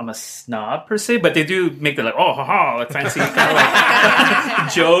think I'm a snob per se, but they do make the like, oh, haha, like fancy kind of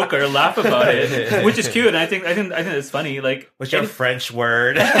like joke or laugh about it, which is cute. And I think it's funny. Like, what's your French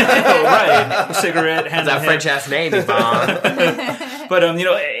word? Right, a cigarette, hands that French ass name, Yvonne. But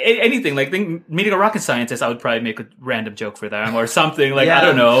anything like meeting a rocket scientist, I would probably make a random joke for them or something. Like, I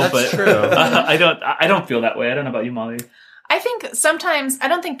don't know, that's but true. I don't feel that way. I don't know about you, Molly. I think sometimes, I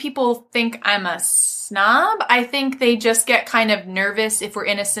don't think people think I'm a snob. I think they just get kind of nervous if we're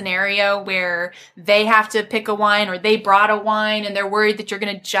in a scenario where they have to pick a wine, or they brought a wine and they're worried that you're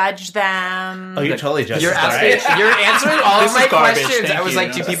going to judge them. Oh, you're totally judging. You're answering all of my questions. I was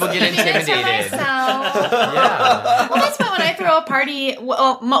like, do people get intimidated? Yeah. Well, that's why when I throw a party,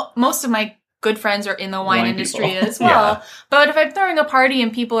 most of my good friends are in the wine industry people. as well. But if I'm throwing a party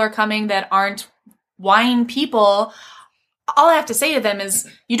and people are coming that aren't wine people, all I have to say to them is,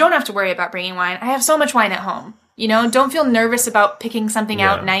 you don't have to worry about bringing wine. I have so much wine at home. Don't feel nervous about picking something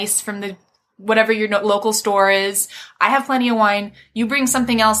out nice from whatever your local store is. I have plenty of wine. You bring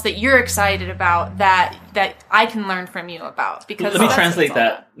something else that you're excited about that I can learn from you about. Because let me translate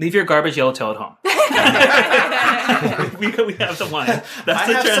that. Leave your garbage yellowtail at home. we have the wine. That's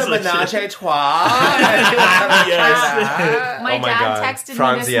the translation. Some menage a trois. Yes. My dad texted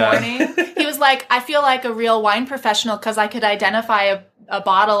me this morning. He was like, I feel like a real wine professional because I could identify a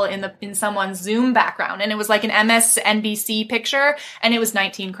bottle in someone's Zoom background, and it was like an MSNBC picture, and it was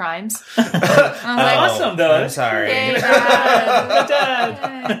 19 Crimes. I was like, awesome, though. I'm sorry. Okay, I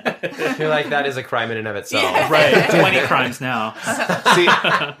feel like that is a crime in and of itself. Yeah. Right, 20 crimes now. See,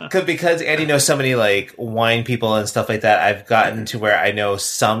 because Andy knows so many like wine people and stuff like that, I've gotten to where I know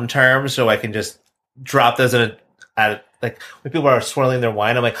some terms, so I can just drop those like when people are swirling their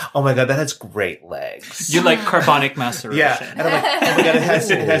wine, I'm like, oh my god, that has great legs. You like carbonic maceration. Yeah, and I'm like, oh my god, it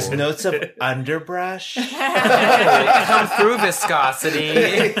has notes of underbrush. Come through viscosity.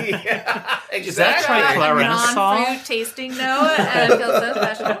 Yeah, Is that triclorenisol? Non-fruit tasting note, and it feels so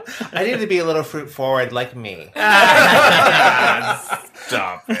special. I need to be a little fruit forward like me. Stop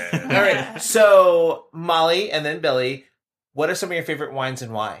it. All right, so Molly and then Billy, what are some of your favorite wines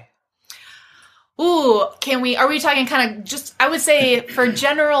and why? Ooh, are we talking kind of just, I would say for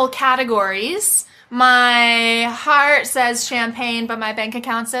general categories, My heart says champagne, but my bank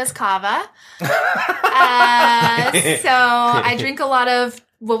account says cava. So I drink a lot of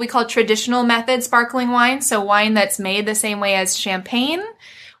what we call traditional method sparkling wine. So wine that's made the same way as champagne,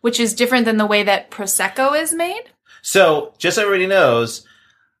 which is different than the way that Prosecco is made. So, just so everybody knows,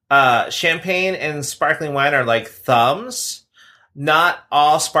 champagne and sparkling wine are like thumbs. Not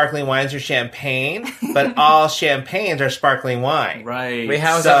all sparkling wines are champagne, but all champagnes are sparkling wine. Right. Wait,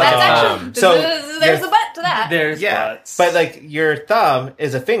 how is So- that? That's actually, So there's your- a but to that. There's Yeah, butts. but like your thumb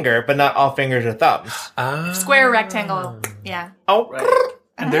is a finger, but not all fingers are thumbs. Square rectangle. Yeah. Oh, Right.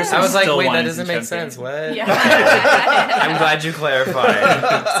 And there's I was like, still wait, that wines doesn't in make champagne. sense. What? Yeah. I'm glad you clarified.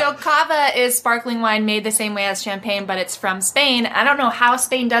 So cava is sparkling wine made the same way as champagne, but it's from Spain. I don't know how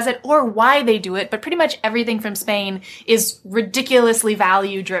Spain does it or why they do it, but pretty much everything from Spain is ridiculously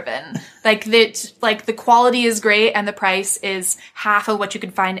value driven. Like the quality is great and the price is half of what you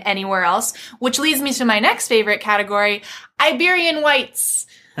could find anywhere else, which leads me to my next favorite category, Iberian whites.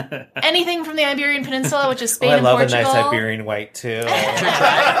 Anything from the Iberian Peninsula, which is Spain I and love Portugal. a nice Iberian white too.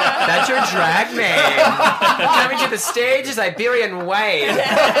 That's your drag name. Coming to the stage is Iberian White.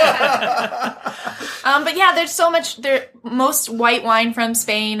 But yeah, there's so much. Most white wine from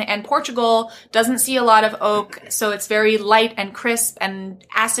Spain and Portugal doesn't see a lot of oak, so it's very light and crisp and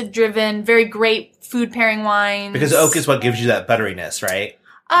acid driven. Very great food pairing wines. Because oak is what gives you that butteriness, right?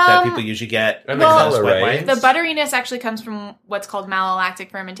 That people usually get. And with the most color, white right? wines. the butteriness actually comes from what's called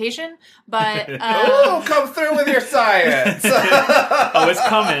malolactic fermentation, but Ooh, come through with your science. Oh, it's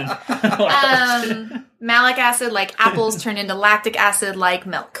coming. malic acid, like apples, turn into lactic acid, like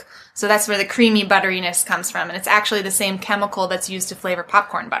milk. So that's where the creamy butteriness comes from, and it's actually the same chemical that's used to flavor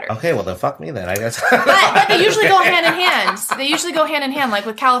popcorn butter. Okay, well then fuck me then, I guess. But they usually go hand in hand. They usually go hand in hand. Like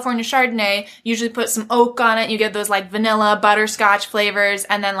with California Chardonnay, usually put some oak on it. You get those like vanilla, butterscotch flavors.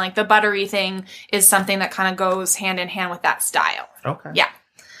 And then like the buttery thing is something that kind of goes hand in hand with that style. Okay. Yeah.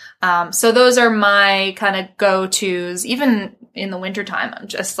 So those are my kind of go-tos. Even in the wintertime, I'm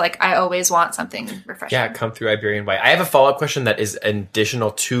just like, I always want something refreshing. Yeah, come through Iberian White. I have a follow-up question that is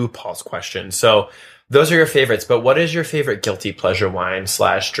additional to Paul's question. So those are your favorites, but what is your favorite guilty pleasure wine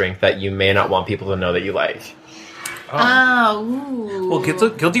 / drink that you may not want people to know that you like? Oh, ooh. Well,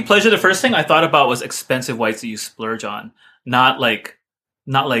 guilty pleasure. The first thing I thought about was expensive whites that you splurge on, not like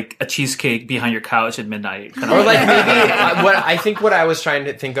a cheesecake behind your couch at midnight. Kind of Or like maybe what I was trying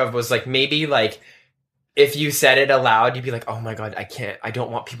to think of was like maybe like if you said it aloud, you'd be like, "Oh my god, I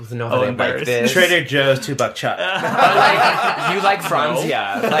don't want people to know that I like embarrassed. this." Trader Joe's $2 chuck. Or like you like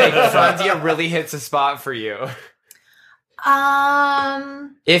Franzia. Like Franzia really hits a spot for you.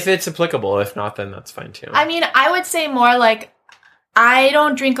 If it's applicable, if not, then that's fine too. I mean, I would say more like I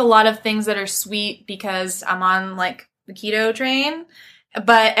don't drink a lot of things that are sweet because I'm on like the keto train.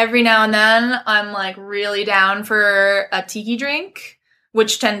 But every now and then, I'm like really down for a tiki drink,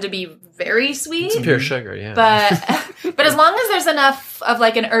 which tend to be very sweet. It's pure sugar, yeah. But as long as there's enough of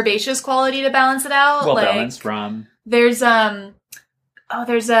like an herbaceous quality to balance it out, well like balanced rum. there's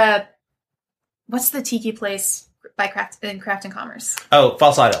what's the tiki place by Craft and Commerce? Oh,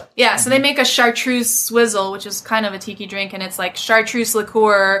 Falsado. Yeah, so they make a chartreuse swizzle, which is kind of a tiki drink, and it's like chartreuse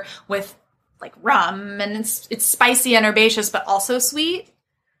liqueur with like rum, and it's spicy and herbaceous, but also sweet.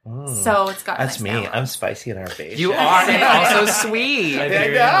 So it's got a That's nice me. balance. I'm spicy and herbaceous. You are, and also sweet.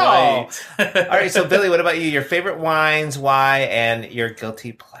 Iberian know. white. All right, so Billy, what about you? Your favorite wines, why, and your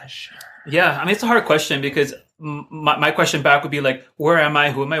guilty pleasure? Yeah, I mean, it's a hard question because my question back would be like, where am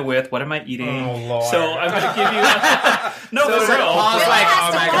I? Who am I with? What am I eating? Oh, Lord. So I'm going to give you... no, for real. Paul's Bill like, has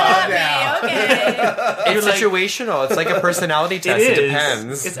oh to my pull god. up me, okay. It's situational. It's like a personality test. It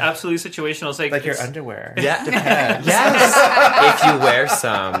depends. It's absolutely situational. It's Like your it's- underwear. yeah. Depends. Yes. If you wear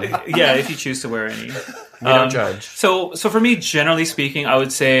some, you Yeah, if you choose to wear any. don't judge. So for me, generally speaking, I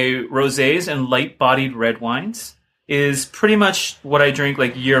would say rosés and light-bodied red wines is pretty much what I drink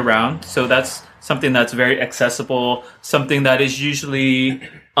like year-round. So that's something that's very accessible, something that is usually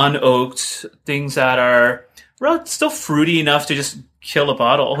unoaked, things that are still fruity enough to just kill a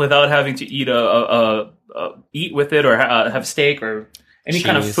bottle without having to eat eat with it or have steak or any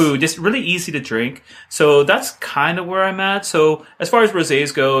kind of Cheese. food. Just really easy to drink. So that's kind of where I'm at. So as far as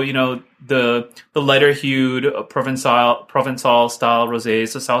rosés go, you know, the lighter hued Provençal style rosés,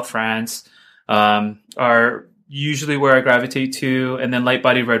 so South France, are usually where I gravitate to. And then light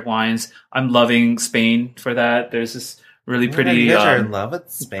bodied red wines. I'm loving Spain for that. There's this really pretty. You guys are in love with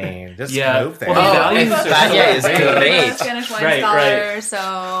Spain. Just yeah. move there. Well, the Oh, values and are España is so great. great. Spanish wine Right, scholar, right.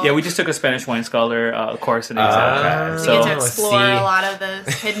 so Yeah, we just took a Spanish wine scholar course in Ah. exam. we So- get to explore see. a lot of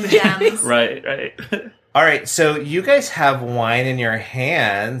the hidden gems. Right. All right, so you guys have wine in your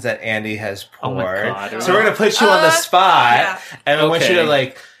hands that Andy has Oh poured. my God. So we're gonna put you on the spot, yeah. and I want you to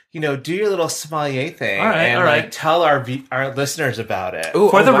Okay. do your little sommelier thing, All right, and all right. tell our listeners about it. Ooh,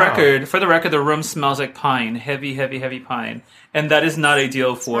 For oh, the wow. record, the room smells like pine, heavy pine, and that is not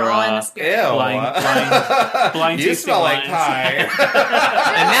ideal for We're all in the spirit. Ew. blind You tasting smell like wines. pie.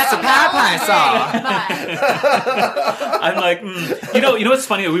 And that's a pie saw. Bye. I'm like, you know what's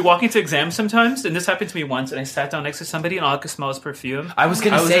funny? We walk into exams sometimes, and this happened to me once. And I sat down next to somebody, and all I could smell was perfume. I was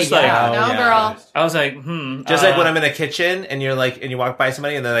gonna say, just like, yeah. No, yeah. girl. I was like, Just like when I'm in the kitchen and you're like, and you walk by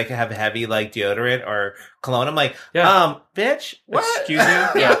somebody and they like have heavy like deodorant or cologne. I'm like, Yeah. bitch, what? excuse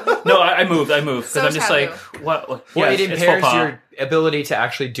you. Yeah, no, I moved because So I'm just taboo. like, what? Well, Yeah, it it's impairs faux pas. your ability to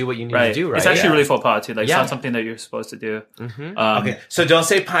actually do what you need Right. to do, right? It's actually Yeah. really faux pas too. Like, Yeah. it's not something that you're supposed to do. Mhm. Okay, so don't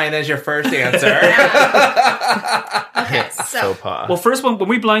say pine as your first answer. Okay, so Faux pas. Well, first when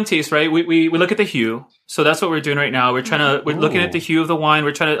we blind taste, right? We look at the hue. So that's what we're doing right now. We're trying to we're looking at the hue of the wine.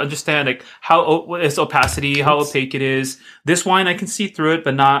 We're trying to understand like what its opacity, how opaque it is. This wine I can see through it,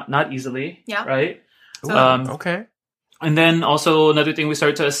 but not easily. Yeah. Right. So- Okay. And then also another thing we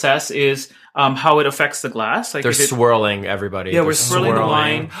start to assess is how it affects the glass. Like They're if it- swirling everybody. Yeah, They're we're swirling the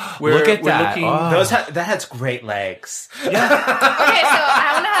wine. We're, Look at we're that. Looking, Oh. That has great legs. okay, so I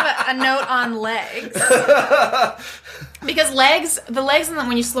want to have a note on legs. Because the legs, and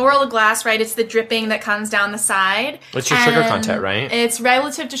when you swirl the glass, right, it's the dripping that comes down the side. What's your sugar And content, right? It's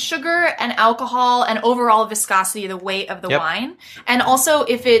relative to sugar and alcohol and overall viscosity, the weight of the Yep. wine. And also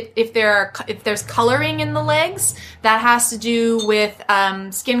if there's coloring in the legs, that has to do with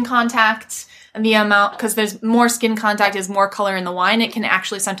skin contact and the amount, because there's more skin contact is more color in the wine. It can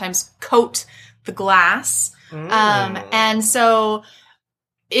actually sometimes coat the glass. And so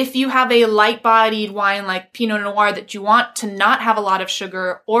if you have a light-bodied wine like Pinot Noir that you want to not have a lot of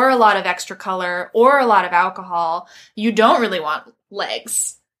sugar or a lot of extra color or a lot of alcohol, you don't really want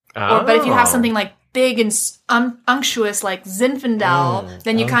legs. But if you have Oh. something like big and unctuous like Zinfandel,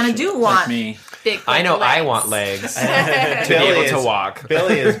 then you kind of do want like me. big. I know legs. I want legs to be Billy able is- to walk.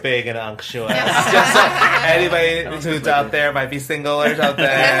 Billy is big and unctuous. Just so anybody who's out there might be single or something.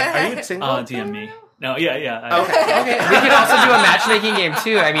 Are you single? DM me. No, yeah. Okay. We can also do a matchmaking game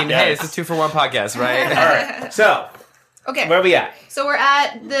too. I mean, hey, Yes. it's a 2-for-1 podcast, right? All right. So Okay. where are we at? So we're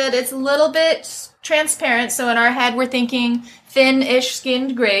at it's a little bit transparent. So in our head, we're thinking thin-ish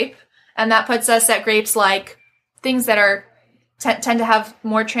skinned grape, and that puts us at grapes like things that are tend to have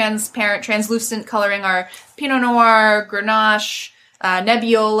more transparent, translucent coloring are Pinot Noir, Grenache,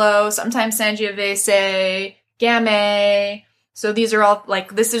 Nebbiolo, sometimes Sangiovese, Gamay. So these are all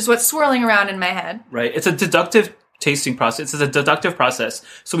like this is what's swirling around in my head. Right. It's a deductive tasting process. It's a deductive process.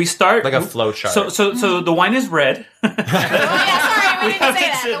 So we start Like a flow chart. So the wine is red. Oh yeah, sorry, we didn't say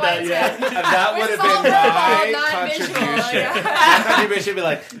that. said The that wine's yet. red. That would have been We're my so verbal, not contribution. visual. My contribution would be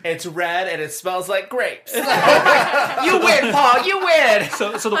like, it's red and it smells like grapes. you win, Paul. You win.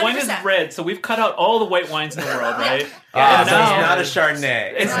 So the wine is 100%. red. So we've cut out all the white wines in the world, right? So And it's now- not a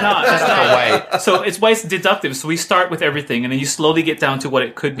Chardonnay. It's not. It's not not. white. So it's why it's deductive. So we start with everything, and then you slowly get down to what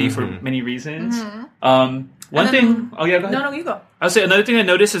it could be for many reasons. One And then- thing. Oh yeah, go ahead. No, you go. I would say another thing I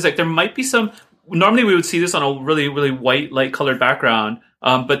noticed is like there might be some. Normally we would see this on a really really white light colored background,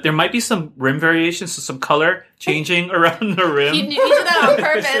 but there might be some rim variations, so some color changing around the rim. You did that on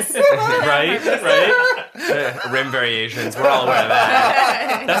purpose. right. Rim variations. We're all aware of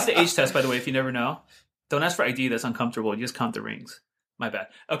that. That's the age test, by the way. If you never know, don't ask for ID. That's uncomfortable. You just count the rings. My bad.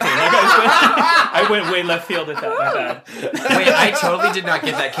 Okay, I went way left field at that. My bad. Wait, I totally did not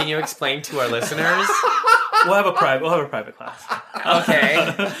get that. Can you explain to our listeners? We'll have a private class. Okay.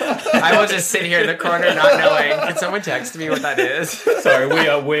 I will just sit here in the corner not knowing. Can someone text me what that is? Sorry,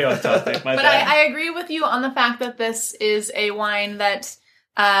 way off topic. My But bad. I agree with you on the fact that this is a wine that,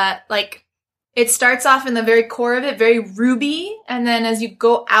 it starts off in the very core of it, very ruby, and then as you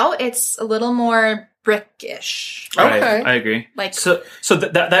go out, it's a little more brickish. Right, Okay. I agree. Like, So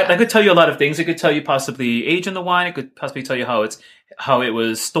that could tell you a lot of things. It could tell you possibly age in the wine. It could possibly tell you how it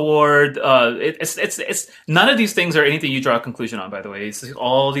was stored. It's none of these things are anything you draw a conclusion on. By the way, it's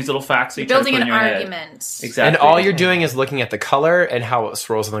all these little facts that you try to building put an in your head. argument. Exactly. And all you're doing is looking at the color and how it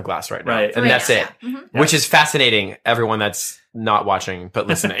swirls in the glass right now. Right. And that's it. Yeah. Mhm. Which is fascinating, everyone that's not watching but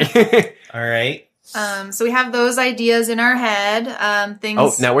listening. All right. So we have those ideas in our head. Things.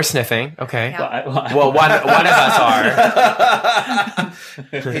 Oh, now we're sniffing. Okay. Yeah. Well, one of us are.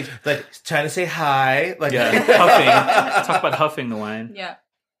 Like trying to say hi. Like yeah, huffing. Talk about huffing the wine. Yeah.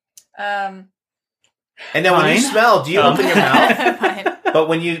 And then when you Fine. smell, do you open your mouth? Fine. But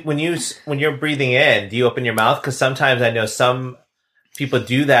when you're breathing in, do you open your mouth? Because sometimes I know some people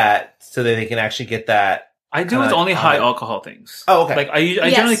do that so that they can actually get that. I do with only high alcohol things. Oh, okay. Like I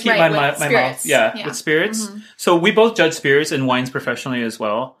Yes, generally keep right, my with mouth, spirits. yeah, with spirits. So we both judge spirits and wines professionally as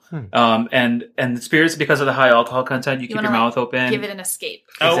well. And spirits, because of the high alcohol content, you keep wanna, your mouth open. Give it an escape.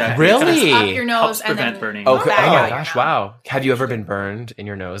 Exactly. Really? Up your nose Helps and prevent then burning. Oh, back out your gosh, mouth. wow. Have you ever been burned in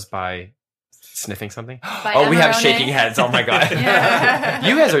your nose by sniffing something? By We have Amarone. shaking heads. Oh my God. Yeah.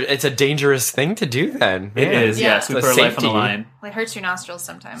 You guys it's a dangerous thing to do then. It Man. is, Yeah. yes. We The put our life on safety. the line. Well, it hurts your nostrils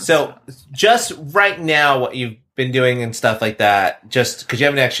sometimes. So just right now, what you've been doing and stuff like that, just because you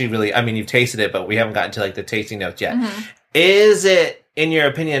haven't actually really, I mean, you've tasted it, but we haven't gotten to like the tasting notes yet. Is it, in your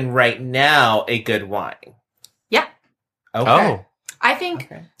opinion, right now, a good wine? Yeah. Okay. Oh. I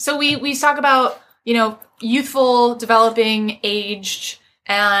think so. We talk about, youthful, developing, aged,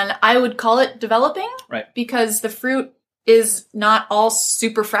 and I would call it developing, Right. Because the fruit is not all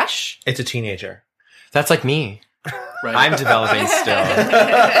super fresh. It's a teenager. That's like me. Right. I'm developing still.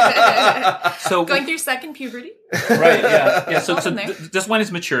 so Going through second puberty. right, yeah. So Welcome there. this wine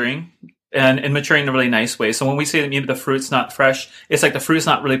is maturing. And maturing in a really nice way. So when we say that maybe the fruit's not fresh, it's like the fruit's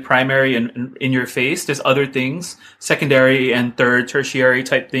not really primary in your face. There's other things, secondary and third, tertiary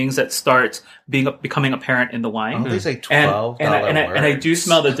type things that start becoming apparent in the wine. Oh, there's like And, $12 and I do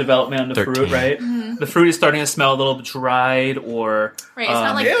smell the development on the 13. fruit, right? The fruit is starting to smell a little bit dried or Right, it's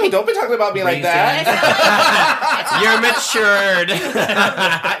not like Ew, don't be talking about me like that. You're matured.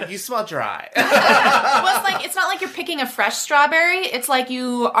 You smell dry. well, it's not like you're picking a fresh strawberry. It's like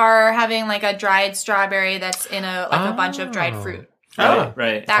you are having like a dried strawberry that's in a bunch of dried fruit. right,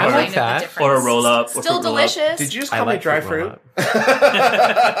 right. That I kind like of that. the difference. Or a roll-up, or Still fruit roll-up. delicious. Did you just I call me like dry fruit fruit?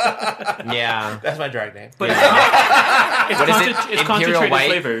 Yeah. That's my drag name. But What is it? it's Imperial concentrated white?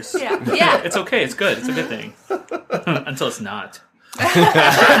 flavors. Yeah. It's okay. It's good. It's a good thing. Until it's not.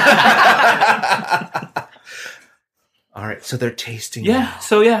 All right, so they're tasting. Yeah. now.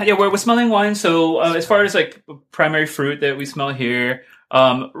 So we're smelling wine. So as far as like primary fruit that we smell here,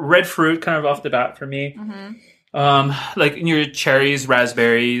 red fruit kind of off the bat for me. Like in your cherries,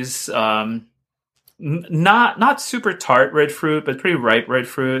 raspberries, not super tart red fruit, but pretty ripe red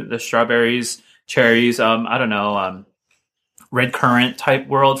fruit. The strawberries, cherries. I don't know. Red currant type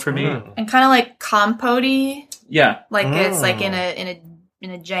world for me. And kind of like compote-y. Yeah. Like it's like in a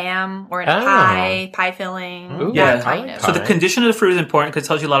jam or in a pie filling. Ooh, Yeah. that kind of. So the condition of the fruit is important because it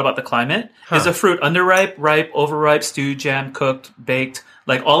tells you a lot about the climate. Is the fruit underripe, ripe, overripe, stewed, jammed, cooked, baked?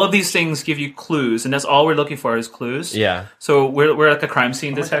 Like all of these things give you clues, and that's all we're looking for is clues. Yeah. So we're like a crime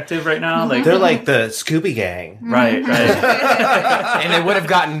scene detective right now. Like They're like the Scooby Gang. right. And they would have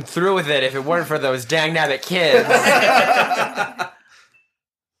gotten through with it if it weren't for those dang nabbit kids.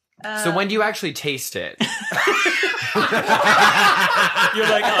 So when do you actually taste it? You're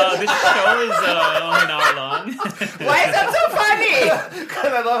like, this show is only an hour long. Why is that so funny?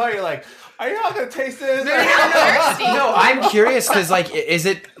 Because I love how you're like, are you all going to taste this? No, I'm curious because, like, is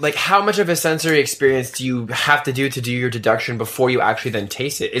it like how much of a sensory experience do you have to do your deduction before you actually then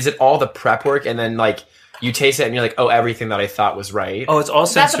taste it? Is it all the prep work and then like you taste it and you're like, oh, everything that I thought was right? Oh, it's all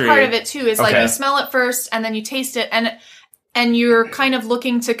That's sensory. a part of it too. Is like Okay. you smell it first and then you taste it and you're kind of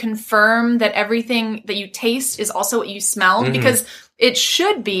looking to confirm that everything that you taste is also what you smelled because it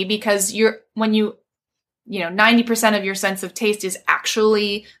should be because 90% of your sense of taste is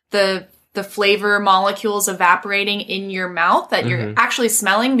actually the flavor molecules evaporating in your mouth that you're actually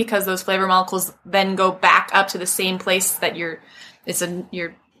smelling because those flavor molecules then go back up to the same place that your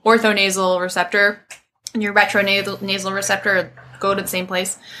orthonasal receptor and your retronasal receptor go to the same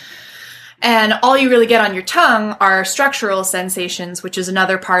place. And all you really get on your tongue are structural sensations, which is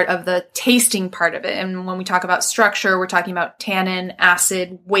another part of the tasting part of it. And when we talk about structure, we're talking about tannin,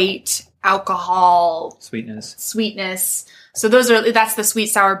 acid, weight, alcohol, sweetness. So that's the sweet,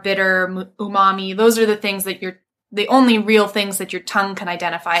 sour, bitter, umami. Those are the things that the only real things that your tongue can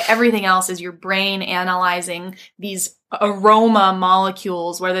identify. Everything else is your brain analyzing these aroma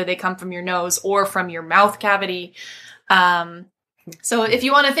molecules, whether they come from your nose or from your mouth cavity. So if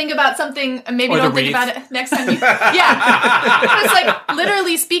you want to think about something, maybe don't think about it next time. It's like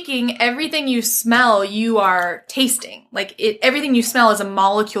literally speaking, everything you smell, you are tasting. Like everything you smell is a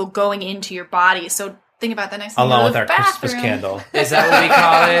molecule going into your body. So think about that next time. Along you with go our to the Christmas bathroom. candle. Is that what we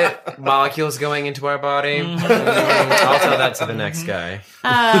call it? Molecules going into our body? I'll tell that to the next guy.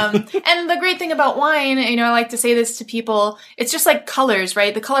 And the great thing about wine, I like to say this to people, it's just like colors,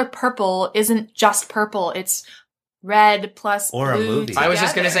 right? The color purple isn't just purple. It's red plus Or a blue movie. I was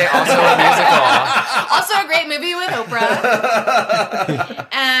just going to say together. also a musical. Also a great movie with Oprah.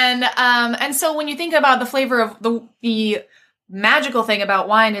 And so when you think about the flavor of the magical thing about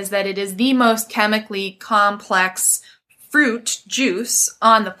wine is that it is the most chemically complex fruit juice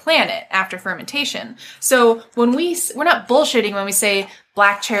on the planet after fermentation. So when we're not bullshitting when we say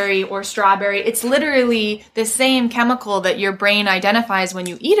black cherry or strawberry. It's literally the same chemical that your brain identifies when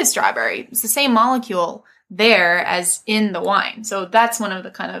you eat a strawberry. It's the same molecule there as in the wine. So that's one of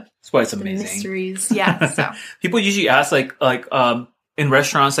the kind of That's why it's the amazing. mysteries. Yeah. So People usually ask in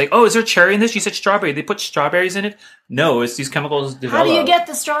restaurants, like, oh, is there cherry in this? You said strawberry. They put strawberries in it? No, it's these chemicals develop. how do you get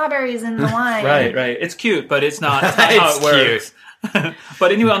the strawberries in the wine? Right. It's cute, but it's not how it works.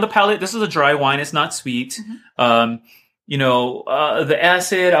 But anyway, on the palate, this is a dry wine. It's not sweet. The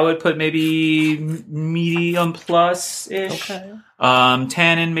acid, I would put maybe medium plus-ish. Okay.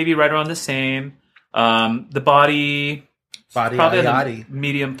 Tannin, maybe right around the same. The body probably on the yaddy.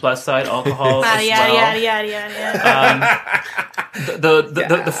 medium plus side alcohol as Yada, well. yada, yada.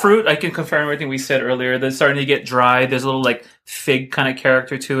 The fruit, I can confirm everything we said earlier. They're starting to get dry. There's a little like fig kind of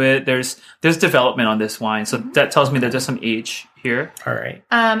character to it. There's development on this wine, so that tells me that there's some age here. All right.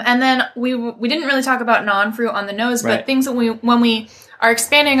 And then we didn't really talk about non-fruit on the nose, but Right. things that when we are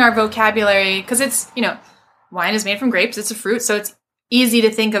expanding our vocabulary, because it's, wine is made from grapes, it's a fruit, so it's easy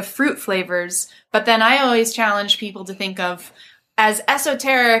to think of fruit flavors. But then I always challenge people to think of as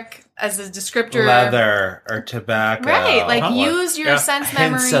esoteric as a descriptor. Leather or tobacco. Right, like Uh-huh. use your Yeah. sense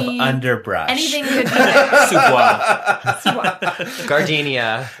memory. Hints of underbrush. Anything could be there. Soup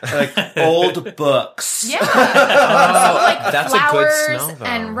Gardenia. Like old books. Yeah. So like that's a good flowers smell, though.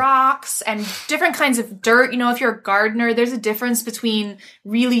 and rocks and different kinds of dirt. If you're a gardener, there's a difference between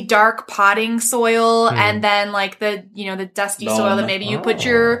really dark potting soil and then like the dusty Loam. soil that maybe you put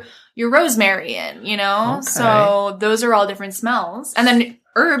your rosemary in, So those are all different smells. And then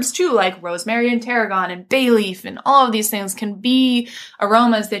herbs too, like rosemary and tarragon and bay leaf and all of these things can be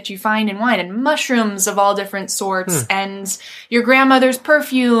aromas that you find in wine, and mushrooms of all different sorts and your grandmother's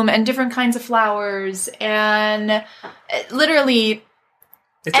perfume and different kinds of flowers and literally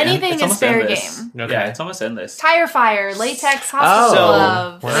anything is almost fair endless. game. Okay. Yeah, it's almost endless. Tire fire, latex, hospital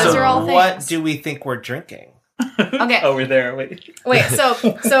Oh, glove. wow. Those are all things. What do we think we're drinking? Okay. Oh, we're there. Wait.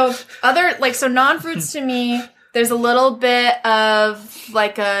 So other so non-fruits to me, there's a little bit of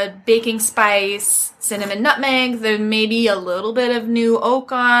like a baking spice, cinnamon, nutmeg. There may be a little bit of new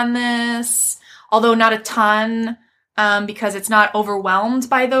oak on this, although not a ton, because it's not overwhelmed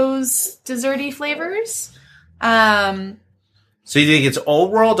by those desserty flavors. So you think it's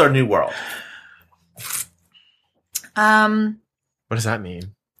old world or new world? What does that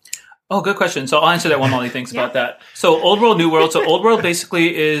mean? Oh, good question. So I'll answer that one while he thinks about that. So old world, new world. So old world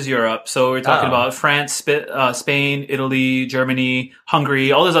basically is Europe. So we're talking about France, Spain, Italy, Germany,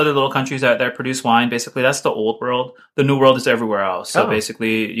 Hungary, all those other little countries that produce wine. Basically, that's the old world. The new world is everywhere else. So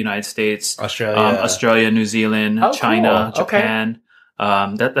basically, United States, Australia, New Zealand, China, cool. Okay. Japan.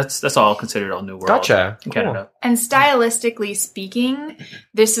 That's all considered all new world. Gotcha. In Canada. And stylistically speaking,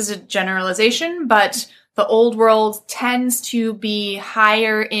 this is a generalization, but the old world tends to be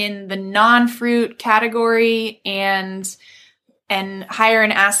higher in the non-fruit category and higher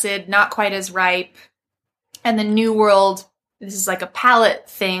in acid, not quite as ripe. And the new world, this is like a palate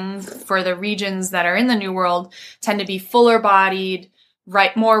thing for the regions that are in the new world, tend to be fuller bodied,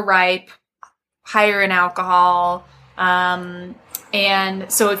 more ripe, higher in alcohol.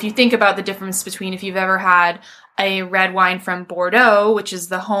 And so if you think about the difference between if you've ever had a red wine from Bordeaux, which is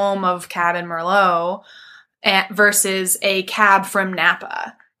the home of Cab and Merlot, versus a Cab from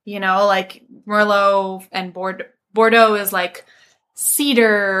Napa, like Merlot and Bordeaux is like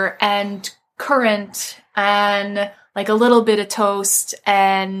cedar and currant and like a little bit of toast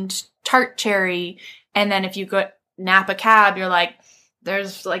and tart cherry. And then if you go Napa Cab, you're like,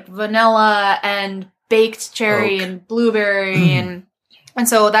 there's like vanilla and baked cherry and blueberry and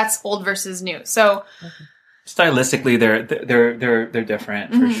so that's old versus new. So Stylistically, they're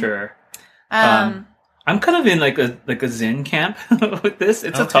different for sure. I'm kind of in like a Zin camp with this.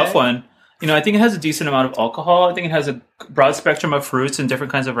 It's a tough one. I think it has a decent amount of alcohol. I think it has a broad spectrum of fruits and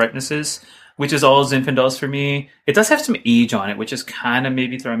different kinds of ripenesses, which is all Zinfandels for me. It does have some age on it, which is kind of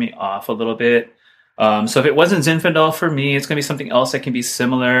maybe throwing me off a little bit. So if it wasn't Zinfandel for me, it's going to be something else that can be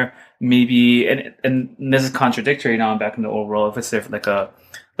similar, maybe. And this is contradictory now. I'm back in the old world. If it's like a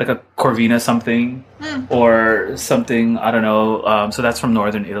Corvina something or something, I don't know. So that's from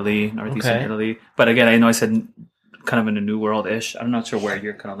northeastern Italy. But again, I know I said kind of in a new world-ish. I'm not sure where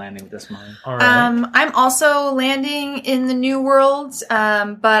you're kind of landing with this one. All right. I'm also landing in the new world,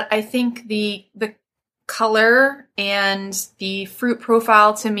 but I think the color and the fruit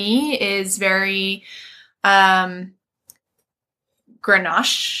profile to me is very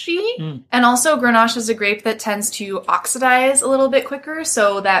Grenache. And also Grenache is a grape that tends to oxidize a little bit quicker.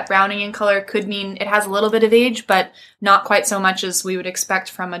 So that browning in color could mean it has a little bit of age, but not quite so much as we would expect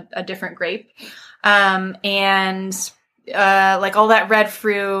from a different grape. Like all that red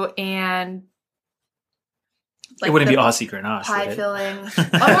fruit and like it wouldn't the be Aussie Grenache, pie would it? filling.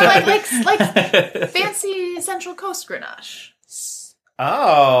 Or more like fancy Central Coast Grenache.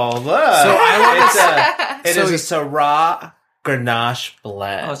 Oh, look! So I It is a Syrah Grenache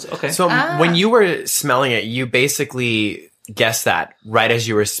blend. Oh, okay. So when you were smelling it, you basically guessed that right as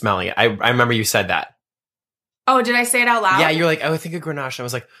you were smelling it. I remember you said that. Oh, did I say it out loud? Yeah, you're like, I would think of Grenache. I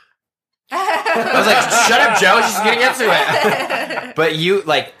was like, shut up, Joe. She's getting into it. But you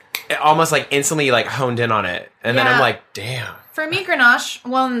like almost like instantly like honed in on it, and then I'm Yeah. like, damn. For me, Grenache,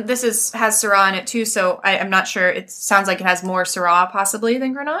 well, this has Syrah in it too, so I'm not sure. It sounds like it has more Syrah possibly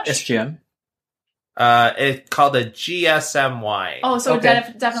than Grenache. SGM. It's called a GSM wine. Oh, so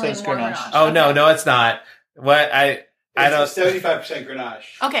Okay. definitely So it's more Grenache. Grenache. Oh, Okay. no, it's not. What I don't. 75% Grenache.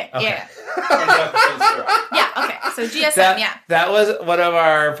 Okay, yeah. 25% Syrah. Yeah, okay. So GSM, yeah. That was one of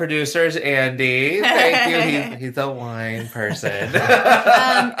our producers, Andy. Thank you. He's a wine person.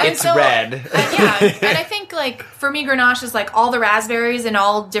 And It's so, red. yeah, and I think like for me, Grenache is like all the raspberries in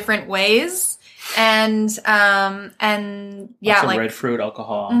all different ways, and yeah, Lots of like red fruit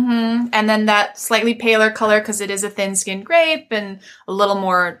alcohol. and then that slightly paler color because it is a thin-skinned grape, and a little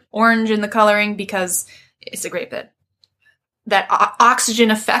more orange in the coloring because it's a grape that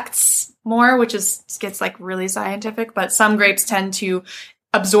oxygen affects more, which gets like really scientific. But some grapes tend to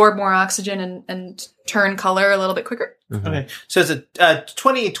absorb more oxygen and turn color a little bit quicker. Okay, so it's a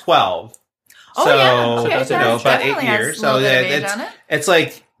 2012. Oh so, yeah, okay. that's, That about 8 definitely has years. a little So bit of age it's on it. it's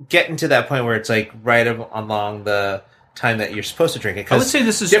like getting to that point where it's like right along the time that you're supposed to drink it. I would say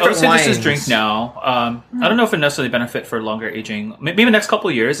this is. I would say this is drink now. I don't know if it necessarily benefit for longer aging. Maybe the next couple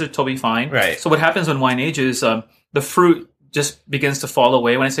of years it'll be fine. Right. So what happens when wine ages? The fruit just begins to fall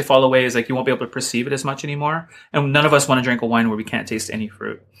away. When I say fall away, is like you won't be able to perceive it as much anymore. And none of us want to drink a wine where we can't taste any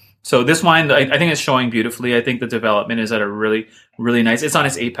fruit. So this wine, I think it's showing beautifully. I think the development is at a really, really nice. It's on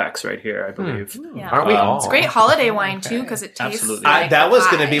its apex right here, I believe. Yeah. Aren't we all? It's a great holiday wine too because it tastes. Absolutely. Like that was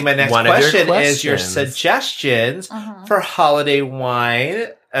a going to be pie. my next One of your question. Is your questions. suggestions for holiday wine?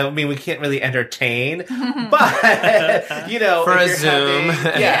 I mean, we can't really entertain, but you know, For if a you're Zoom. if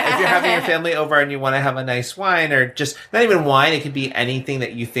you're having your family over and you want to have a nice wine, or just not even wine, it could be anything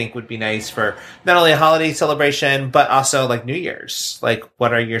that you think would be nice for not only a holiday celebration but also like New Year's. Like,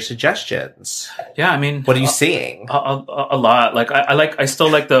 what are your suggestions? Yeah, I mean, What are you seeing? a lot. Like I still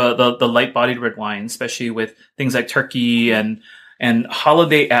like the light bodied red wine, especially with things like turkey and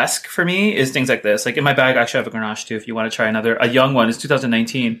holiday-esque for me is things like this. Like in my bag, I actually have a Grenache too. If you want to try a young one, it's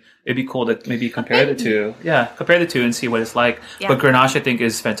 2019. It'd be cool to maybe compare the two. Yeah, compare the two and see what it's like. Yeah. But Grenache, I think,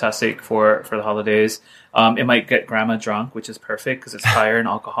 is fantastic for the holidays. It might get grandma drunk, which is perfect because it's higher in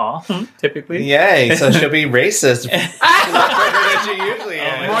alcohol, typically. Yay! So she'll be racist than she usually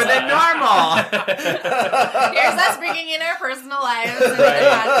is. More than normal. Here's us bringing in our personal lives into the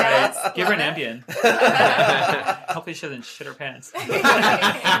podcast. Give her an Ambien. Hopefully she doesn't shit her pants.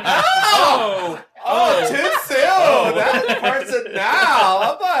 Oh, too soon. That part's it now.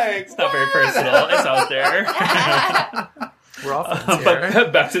 I'm like, It's not very personal. It's out there. We're all friends here.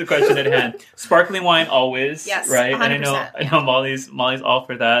 But back to the question at hand. Sparkling wine always, Yes, right? And 100%, I know Molly's all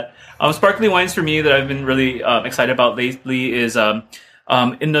for that. Sparkling wines for me that I've been really excited about lately is in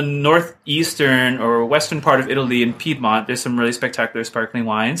the northeastern or western part of Italy in Piedmont. There's some really spectacular sparkling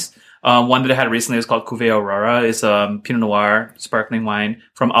wines. One that I had recently is called Cuvée Aurora. It's Pinot Noir sparkling wine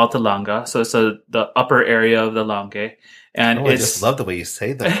from Alta Langa. So it's the upper area of the Langhe. And oh, I it's just love the way you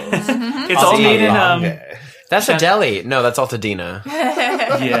say those. it's all made in That's a deli. No, that's Altadena.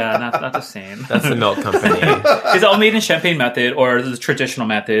 yeah, not the same. That's the milk company. It's all made in champagne method or the traditional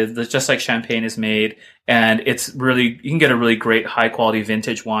method. It's just like champagne is made, and it's really you can get a really great high quality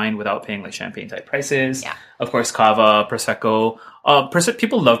vintage wine without paying like champagne type prices. Yeah. Of course, cava, prosecco.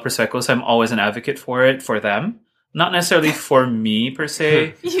 People love prosecco, so I'm always an advocate for it for them. Not necessarily for me per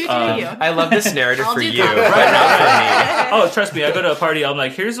se. You do you. I love this narrative I'll for do you, that. but not for me. Oh, trust me, I go to a party, I'm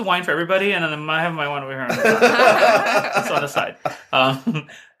like, here's a wine for everybody, and then I might have my wine over here. It's on the side.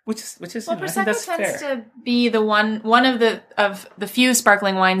 Which is Well, you know, I think Prosecco that's tends fair. to be the one of the few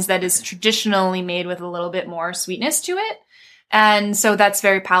sparkling wines that is traditionally made with a little bit more sweetness to it. And so that's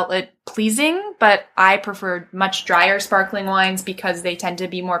very palate pleasing, but I prefer much drier sparkling wines because they tend to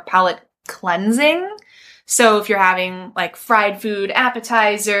be more palate cleansing. So if you're having like fried food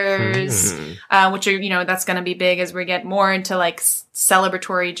appetizers, which are, that's going to be big as we get more into like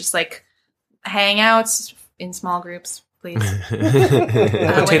celebratory, just like hangouts in small groups. please.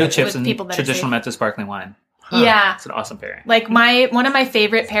 Potato with chips and people that are traditional safe. method sparkling wine. Yeah. It's an awesome pairing. Like one of my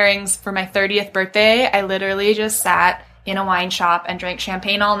favorite pairings for my 30th birthday, I literally just sat in a wine shop and drank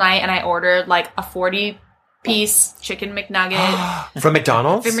champagne all night, and I ordered like a 40-piece chicken McNugget From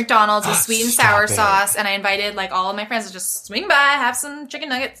McDonald's? from McDonald's with sweet and sour Stop it. sauce, and I invited like all of my friends to just swing by, have some chicken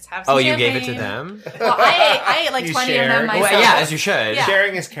nuggets, have some Oh, you champagne. gave it to them? Well, I ate like You 20 of them shared? myself. Well, yeah, as you should. Yeah.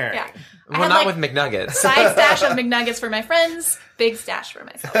 Sharing is caring. Yeah. I Well, had, not like, with McNuggets. Side stash of McNuggets for my friends, big stash for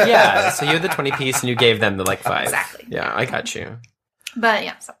myself. Yeah, so you had the 20 piece and you gave them the like 5. Exactly. Yeah, I got you. But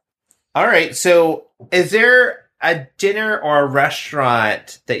yeah, so All right. So, is there a dinner or a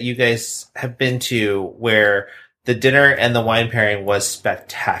restaurant that you guys have been to where the dinner and the wine pairing was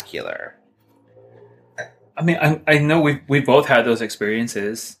spectacular? I mean, I know we've both had those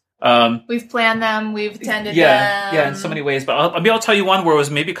experiences. we've planned them, we've attended Yeah, them. yeah, in so many ways. But I'll tell you one where it was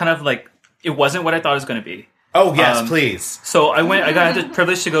maybe kind of like it wasn't what I thought it was going to be. Oh, yes, please. So I had the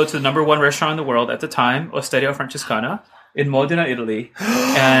privilege to go to the number 1 restaurant in the world at the time, Osteria Francescana, in Modena, Italy.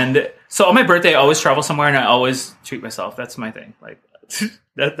 And so on my birthday, I always travel somewhere and I always treat myself. That's my thing. Like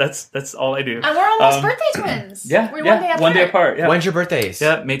that's all I do. And we're almost birthday twins. Yeah, We're yeah, one day apart. Yeah, When's your birthdays?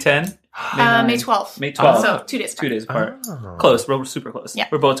 yeah, May 10, May 12th. May 12th. So 2 days. 2 days apart. Oh. Close. We're super close. Yeah.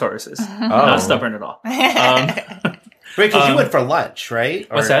 We're both Tauruses. Oh. Not stubborn at all. Right, because you went for lunch, right?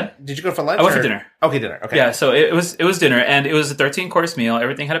 Or what's that? Did you go for lunch? I went for or- dinner. Okay, dinner. Okay. Yeah, so it was dinner, and it was a 13-course meal.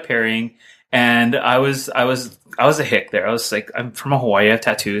 Everything had a pairing, and I was a hick there. I was like, I'm from Hawaii. I have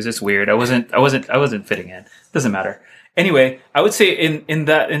tattoos. It's weird. I wasn't fitting in. Doesn't matter. Anyway, I would say in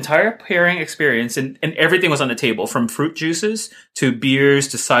that entire pairing experience, and everything was on the table, from fruit juices to beers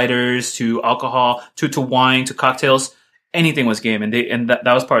to ciders to alcohol to wine to cocktails. Anything was game, and that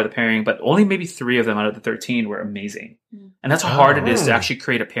was part of the pairing. But only maybe 3 of them out of the 13 were amazing, and that's how hard it is to actually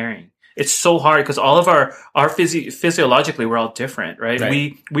create a pairing. It's so hard because all of our physiologically we're all different, right?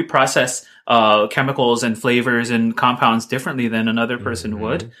 Right. We process chemicals and flavors and compounds differently than another person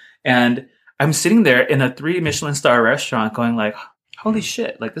would, and I'm sitting there in a 3 Michelin star restaurant going like, holy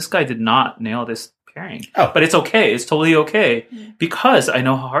shit, like this guy did not nail this pairing. Oh. But it's okay. It's totally okay because I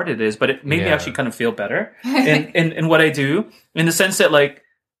know how hard it is, but it made me Yeah. actually kind of feel better in what I do, in the sense that like,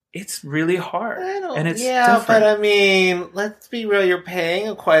 it's really hard and it's different. but I mean, let's be real. You're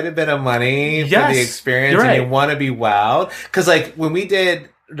paying quite a bit of money for Yes, the experience, you're and you right. want to be wowed. Because, like, when we did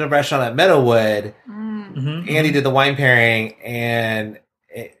the restaurant at Meadowwood, Mhm. Andy did the wine pairing, and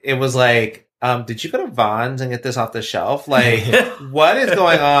it was like, did you go to Vaughn's and get this off the shelf? Like, what is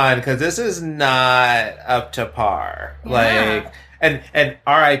going on? Because this is not up to par. Yeah. Like, and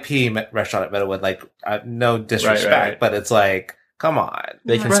R.I.P. Restaurant at Meadowwood. Like, no disrespect, right. but it's like, come on.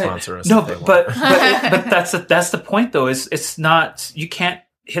 They can Right. sponsor us. No, if they but want. but that's the point though. Is it's not, you can't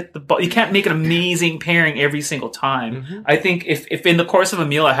hit the ball. You can't make an amazing pairing every single time. Mhm. I think if in the course of a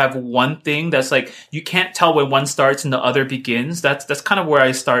meal I have one thing that's like you can't tell when one starts and the other begins. That's kind of where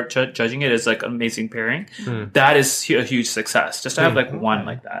I start judging it as like an amazing pairing. Mm. That is a huge success. Just to have like one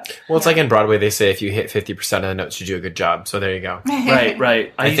like that. Well, it's like in Broadway, they say if you hit 50% of the notes, you do a good job. So there you go. Right,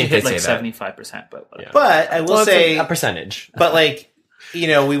 right. I think hit they like say that. 75%, but whatever. But I will Well, it's say, a percentage. but like, you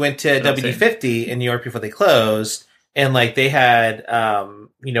know, we went to That's it. WD50 in New York before they closed, and like they had,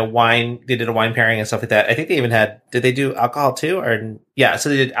 you know, wine. They did a wine pairing and stuff like that. I think they even had. Did they do alcohol too? Or yeah, so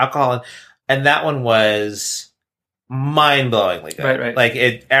they did alcohol, and that one was mind-blowingly good. Right. Like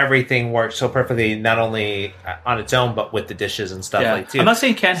everything worked so perfectly, not only on its own, but with the dishes and stuff Yeah. like too. I'm not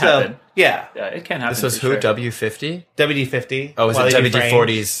saying it can't So, happen. yeah, Yeah, it can happen. This was for who? sure. W50? WD50. Oh, is While it they do frames.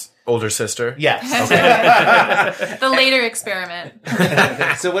 WD40's older sister? Yes. The later experiment.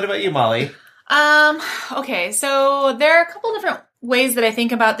 So what about you, Molly? Okay, so there are a couple different ways that I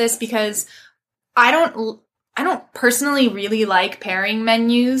think about this because I don't personally really like pairing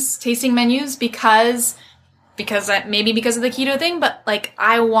menus, tasting menus because maybe because of the keto thing, but like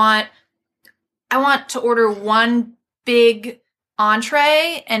I want to order one big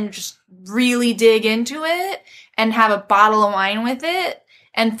entree and just really dig into it and have a bottle of wine with it.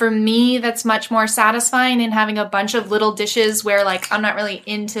 And for me, that's much more satisfying than having a bunch of little dishes where like I'm not really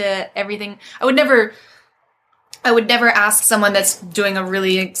into everything. I would never ask someone that's doing a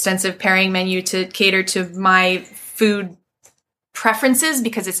really extensive pairing menu to cater to my food preferences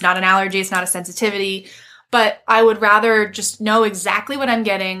because it's not an allergy, it's not a sensitivity. But I would rather just know exactly what I'm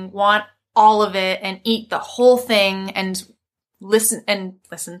getting, want all of it, and eat the whole thing and listen.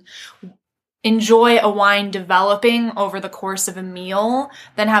 Enjoy a wine developing over the course of a meal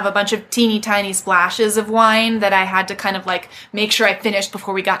than have a bunch of teeny tiny splashes of wine that I had to kind of like make sure I finished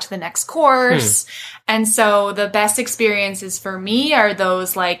before we got to the next course. And so the best experiences for me are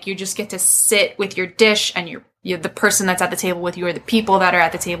those like you just get to sit with your dish and you're the person that's at the table with you or the people that are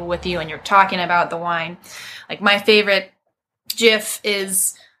at the table with you and you're talking about the wine. Like my favorite GIF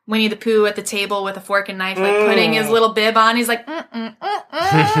is Winnie the Pooh at the table with a fork and knife, like putting his little bib on. He's like,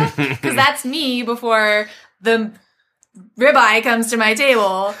 because that's me before the ribeye comes to my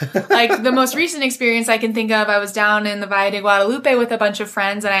table. Like the most recent experience I can think of, I was down in the Valle de Guadalupe with a bunch of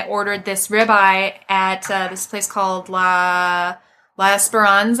friends and I ordered this ribeye at this place called La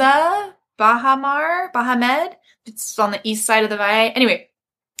Esperanza Bahamed. It's on the east side of the Valle. Anyway,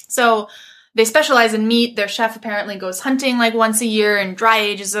 so they specialize in meat. Their chef apparently goes hunting like once a year and dry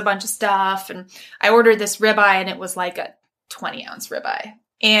ages a bunch of stuff. And I ordered this ribeye and it was like a 20-ounce ribeye.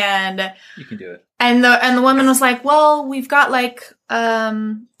 And You can do it. And the woman was like, well, we've got like,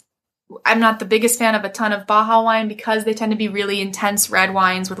 I'm not the biggest fan of a ton of Baja wine because they tend to be really intense red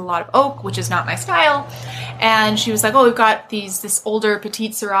wines with a lot of oak, which is not my style. And she was like, oh, we've got this older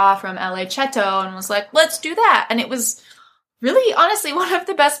Petite Syrah from LA Cheto, and was like, let's do that. And it was really, honestly, one of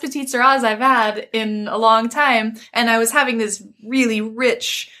the best Petite Syrahs I've had in a long time. And I was having this really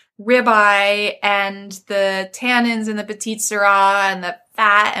rich ribeye, and the tannins in the Petite Syrah and the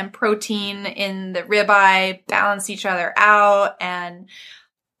fat and protein in the ribeye balance each other out. And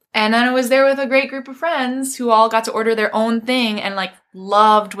then I was there with a great group of friends who all got to order their own thing and like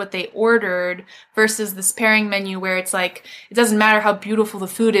loved what they ordered, versus this pairing menu where it's like, it doesn't matter how beautiful the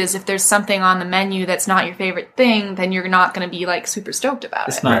food is. If there's something on the menu that's not your favorite thing, then you're not going to be like super stoked about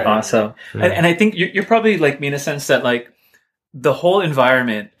it. It's not awesome. And I think you're probably like me in a sense that like the whole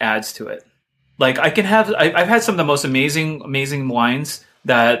environment adds to it. Like I've had some of the most amazing wines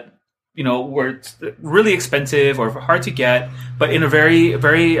that, you know, were really expensive or hard to get, but in a very,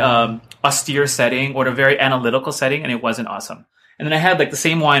 very austere setting or a very analytical setting, and it wasn't awesome. And then I had like the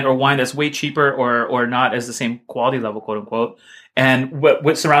same wine or wine that's way cheaper or not as the same quality level, quote unquote, and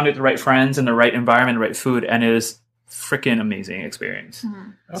what surrounded the right friends and the right environment, the right food, and it was freaking amazing experience.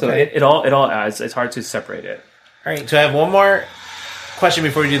 Okay. So it all adds. It's hard to separate it. All right, so I have one more question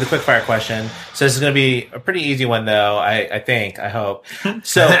before we do the quick fire question. So this is going to be a pretty easy one, though, I hope.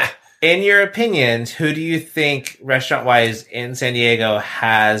 So, in your opinions, who do you think, restaurant-wise, in San Diego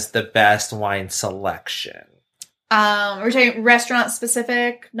has the best wine selection? We're talking restaurant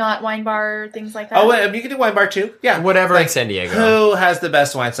specific, not wine bar, things like that. Oh, wait, you can do wine bar, too. Yeah. Whatever in San Diego. Who has the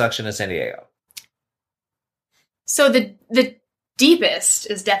best wine selection in San Diego? So the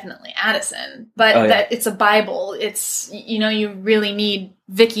deepest is definitely Addison, but that it's a Bible. It's, you know, you really need,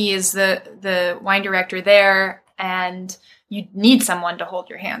 Vicky is the wine director there, and you need someone to hold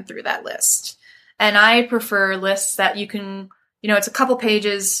your hand through that list. And I prefer lists that you can, you know, it's a couple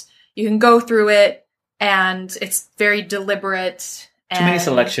pages, you can go through it, and it's very deliberate. Too many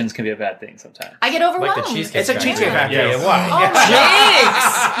selections can be a bad thing sometimes. I get overwhelmed. Like the Cheesecake It's a Cheesecake Factory. Yes. Why? Oh,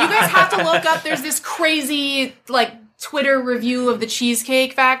 jinx! You guys have to look up, there's this crazy, like, Twitter review of the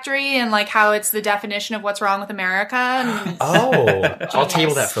Cheesecake Factory and like how it's the definition of what's wrong with America. And Oh, I'll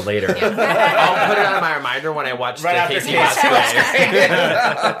table that for later. I'll put it on my reminder when I watch Right the after Casey Casey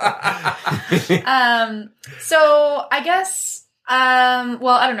Musgrave. so I guess, well,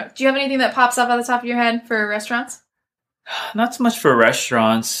 I don't know. Do you have anything that pops up on the top of your head for restaurants? Not so much for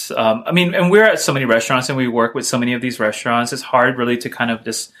restaurants. I mean, and we're at so many restaurants and we work with so many of these restaurants. It's hard really to kind of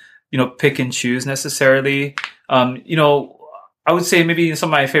just, you know, pick and choose necessarily. You know, I would say maybe some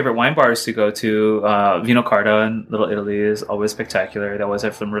of my favorite wine bars to go to, Vino Carta in Little Italy is always spectacular. They always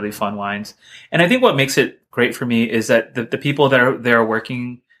have some really fun wines. And I think what makes it great for me is that the people that are there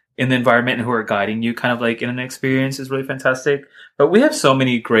working in the environment and who are guiding you kind of like in an experience is really fantastic. But we have so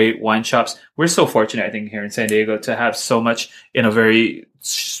many great wine shops. We're so fortunate, I think, here in San Diego to have so much in a very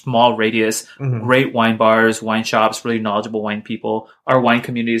small radius. Mm-hmm. Great wine bars, wine shops, really knowledgeable wine people. Our wine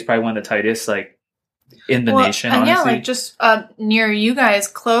community is probably one of the tightest, like, in the nation, and honestly. yeah, like just near you guys,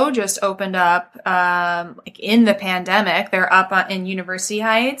 Clos just opened up like in the pandemic. They're up in University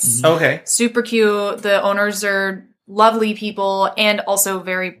Heights. Okay. Super cute. The owners are lovely people and also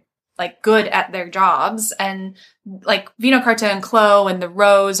very like good at their jobs. And like Vino Carta and Clos and the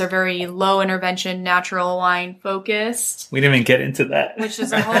Rose are very low intervention, natural wine focused. We didn't even get into that. Which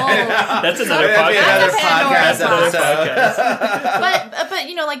is a whole... That's another That'd be podcast. another That's a podcast episode. but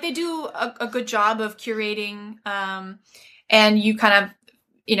you know, like they do a good job of curating, and you kind of,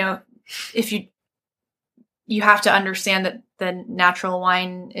 you know, if you have to understand that the natural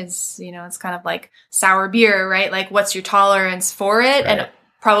wine is, you know, it's kind of like sour beer, right? Like what's your tolerance for it? Right. And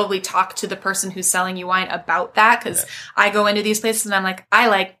probably talk to the person who's selling you wine about that. Cause I go into these places and I'm like, I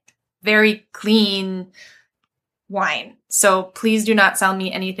like very clean, wine. So please do not sell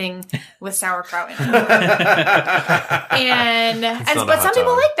me anything with sauerkraut in it. not a But hot some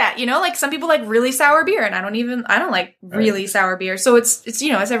people dog. like that, like some people like really sour beer, and I don't like really sour beer. So it's it's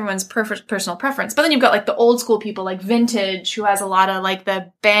everyone's personal preference. But then you've got like the old school people like Vintage, who has a lot of like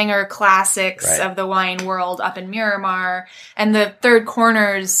the banger classics Right. of the wine world up in Miramar, and the Third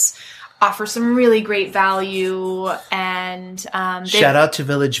Corners offer some really great value, and Shout out to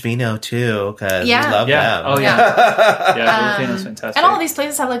Village Vino too, because Yeah. we love Yeah. them. Oh, yeah. Yeah, Filipino's fantastic. And all of these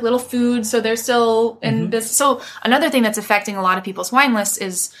places have like little food, so they're still in business. So another thing that's affecting a lot of people's wine lists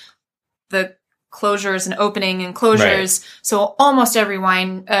is the closures and opening and closures. So almost every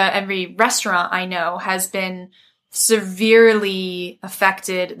every restaurant I know has been severely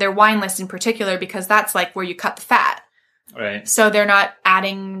affected, their wine list in particular, because that's like where you cut the fat. Right. So they're not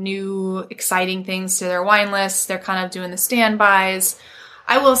adding new exciting things to their wine lists. They're kind of doing the standbys.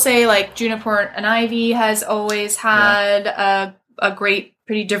 I will say like Juniper and Ivy has always had a great,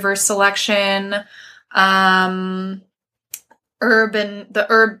 pretty diverse selection.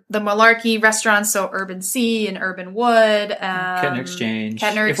 The Malarkey restaurants, so Urban Sea and Urban Wood. Kettner Exchange.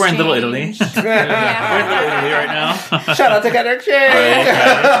 Kettner If we're in Little Italy. Exchange. We're in Little Italy right now. Shout out to Kettner Exchange.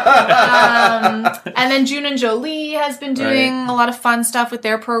 And then June and Jolie has been doing a lot of fun stuff with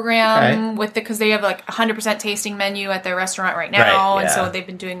their program because they have like 100% tasting menu at their restaurant right now, Right, and so yeah. they've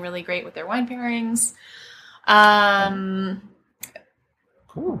been doing really great with their wine pairings.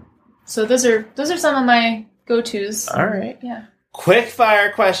 Cool. So those are some of my go-tos. All right. Yeah. Quick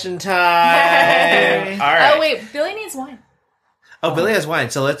fire question time. All right. Oh wait, Billy needs wine. Oh, Billy has wine.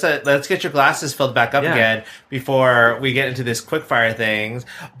 So let's get your glasses filled back up Yeah. again before we get into this quick fire things.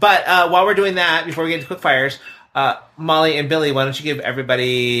 But while we're doing that, before we get into quick fires, Molly and Billy, why don't you give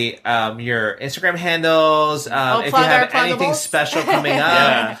everybody your Instagram handles? If you plug have our anything pluggables? special coming up,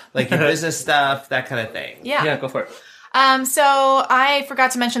 Yeah. like your business stuff, that kind of thing. Yeah. Yeah, go for it. So I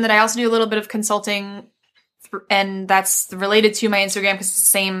forgot to mention that I also do a little bit of consulting, and that's related to my Instagram because it's the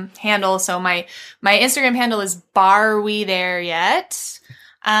same handle. So my Instagram handle is Bar We There Yet.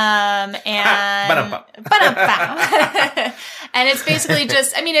 And Ba-dum-bum. and it's basically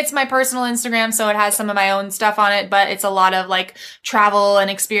just, it's my personal Instagram, so it has some of my own stuff on it, but it's a lot of like travel and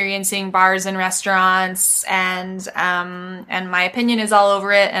experiencing bars and restaurants, and my opinion is all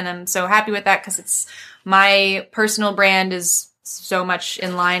over it, and I'm so happy with that because it's my personal brand is so much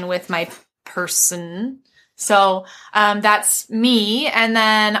in line with my person. So that's me. And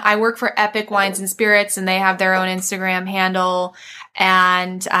then I work for Epic Wines and Spirits, and they have their own Instagram handle.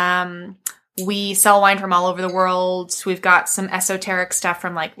 And we sell wine from all over the world. We've got some esoteric stuff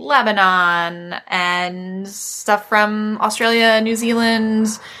from like Lebanon and stuff from Australia, New Zealand,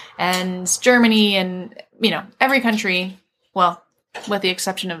 and Germany, and, every country. Well, with the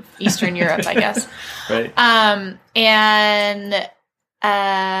exception of Eastern Europe, I guess. Right.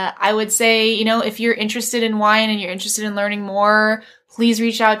 I would say, if you're interested in wine and you're interested in learning more, please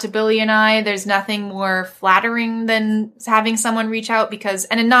reach out to Billy and I. There's nothing more flattering than having someone reach out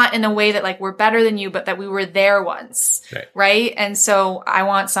and not in a way that like we're better than you, but that we were there once. Right. And so I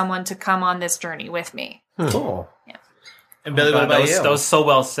want someone to come on this journey with me. Cool. Yeah. And Billy, what Wow, about you? that was so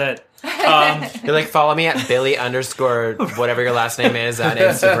well said. You're like, follow me at Billy _ whatever your last name is on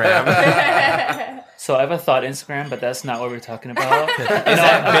Instagram. So I have a thought Instagram, but that's not what we're talking about. Is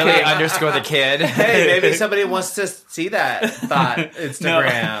that Billy _the kid? Hey, maybe somebody wants to see that thought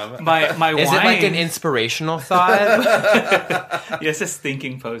Instagram. My Is wine, it like an inspirational thought? Yes, it's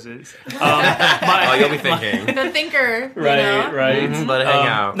thinking poses. Oh, you'll be thinking. The thinker. Right. Mhm, let it hang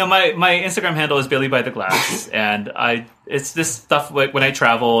out. No, my Instagram handle is Billy by the Glass, and it's this stuff like when I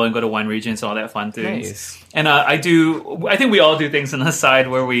travel and go to wine regions and all that fun things. Nice. And I think we all do things on the side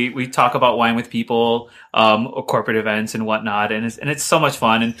where we talk about wine with people, or corporate events and whatnot, and it's so much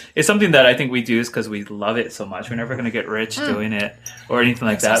fun, and it's something that I think we do is because we love it so much. We're never going to get rich doing it or anything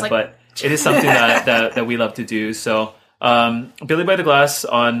like that, but it is something that we love to do. So, Billy by the Glass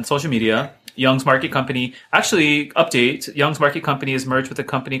on social media. Young's Market Company. Actually, update. Young's Market Company is merged with a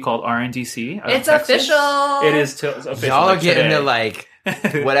company called RNDC. It's official. It is official. Y'all are getting today. to like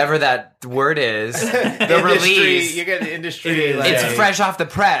whatever that word is. The Industry, release. you get the industry. It is. like- It's fresh off the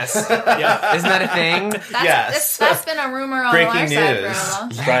press. Yeah. Isn't that a thing? Yes. That's been a rumor on Breaking our side for news. a long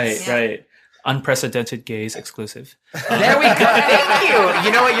time. Right, Yeah. right. Unprecedented gays exclusive. There we go. Thank you.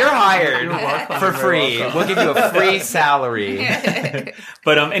 You know what? You're hired welcome. for You're free. welcome. We'll give you a free salary.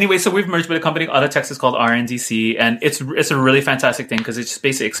 But anyway, so we've merged with a company out of Texas called RNDC, and it's a really fantastic thing because it just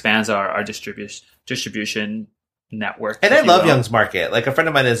basically expands our distribution network. And I if you love will. Young's Market. Like a friend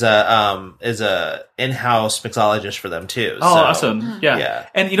of mine is a in-house mixologist for them too. Oh, so, awesome! Yeah. Yeah.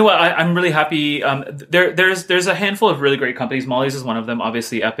 And you know what? I'm really happy. There's a handful of really great companies. Molly's is one of them.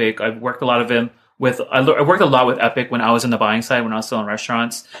 Obviously, Epic. I've worked a lot of them with. I worked a lot with Epic when I was in the buying side, when I was still in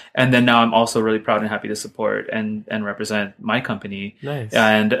restaurants, and then now I'm also really proud and happy to support and represent my company. Nice.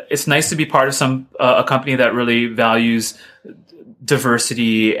 And it's nice to be part of a company that really values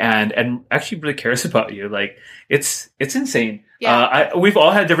diversity and actually really cares about you. Like it's insane. Yeah. We've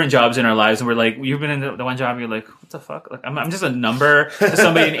all had different jobs in our lives, and we're like, you've been in the one job, and you're like, what the fuck? Like, I'm just a number to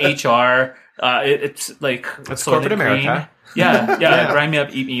somebody in HR. It's like It's Soylent corporate Green. America. Yeah. Grind me up,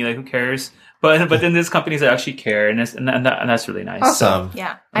 eat me. Like, who cares? But then there's companies that actually care, and that's really nice. Awesome.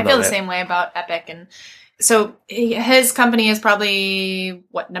 Yeah, I I feel love the it. same way about Epic, and so his company is probably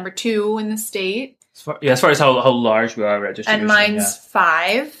number 2 in the state, As far as how large we are at distribution. and mine's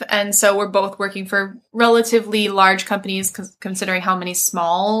 5, and so we're both working for relatively large companies, considering how many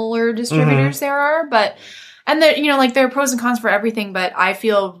smaller distributors there are. But and there, there are pros and cons for everything. But I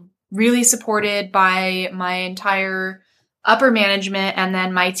feel really supported by my entire upper management, and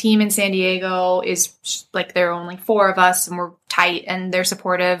then my team in San Diego is like, there are only 4 of us, and we're tight, and they're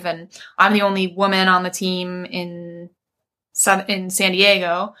supportive, and I'm the only woman on the team in San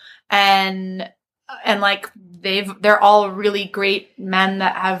Diego, and like they're all really great men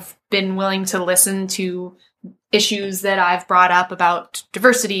that have been willing to listen to issues that I've brought up about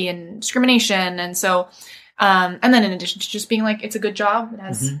diversity and discrimination, and so and then in addition to just being like, it's a good job, it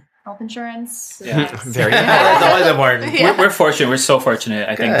has health insurance. Yeah. Very That's always important. Yeah. We're fortunate. We're so fortunate,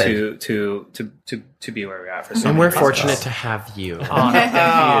 I think, Good. to be where we're at for so And many we're reasons. fortunate to have you. Oh, no, thank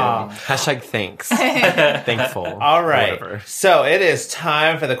you. Hashtag thanks. Thankful. All right. Whatever. So it is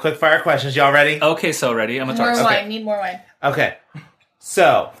time for the quick fire questions. Y'all ready? Okay, so ready? I'm gonna More talk. wine. Need more wine. Okay.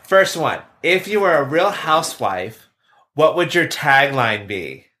 So, first one. If you were a real housewife, what would your tagline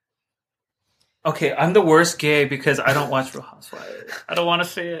be? Okay, I'm the worst gay because I don't watch Real Housewives. I don't want to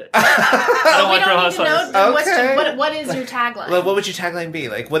say it. I don't We watch Real don't need to Housewives. know Okay. what is your tagline. Like, what would your tagline be?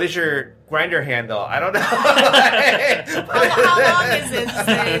 Like, what is your grinder handle? I don't know. How long is it? Is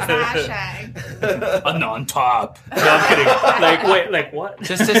the hashtag? A non-top. No, I'm kidding. Like, wait, like what?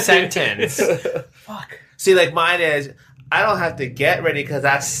 Just a sentence. Fuck. See, like mine is, I don't have to get ready because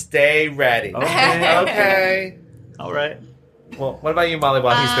I stay ready. Okay. Okay. All right. Well, what about you, Molly,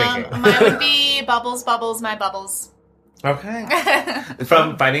 while he's thinking? Mine would be bubbles, bubbles, my bubbles. Okay.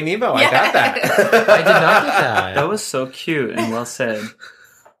 From Finding Nemo, I got that. I did not get that. That was so cute and well said.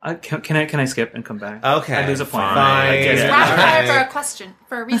 Can I skip and come back? Okay. I lose a point. Fine. I get It's it. rapid fire Alright. for a question,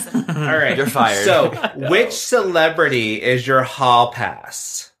 for a reason. All right. You're fired. So, which celebrity is your hall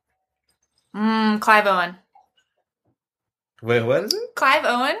pass? Clive Owen. Wait, what is it? Clive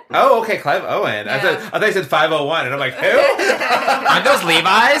Owen? Oh, okay, Clive Owen. I Yeah. thought you said 501, and I'm like, who? Aren't those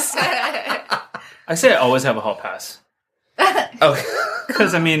Levi's? I say I always have a hall pass. Okay.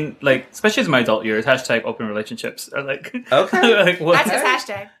 Because, I mean, like, especially in my adult years, hashtag open relationships are like, Okay. like what? That's his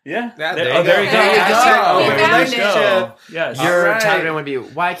hashtag. Yeah. Yeah, There there you you go. go. You There you go. go. Hashtag We open found it. relationship. Yes. Your Alright. tagline would be,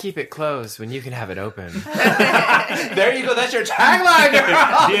 why keep it closed when you can have it open? There you go. That's your tagline,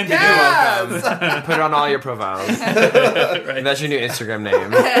 girl. D&D, Yes. Put it on all your profiles. Right. That's your new Instagram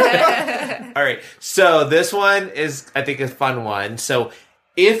name. All right. So this one is, I think, a fun one. So,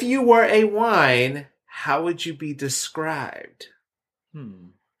 if you were a wine, how would you be described?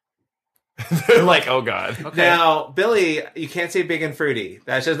 They're like, oh god. Now, Billy, you can't say big and fruity.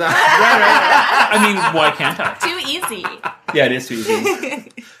 That's just not. I mean, why can't I? Too easy. Yeah, it is too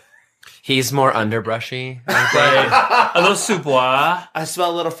easy. He's more underbrushy. I think. Right. A little sous-bois. I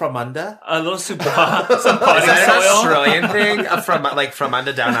smell a little from under. A little sous-bois. Some Is potting that an soil. Australian thing? From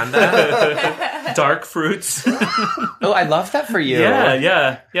under down under? Dark fruits. Oh, I love that for you.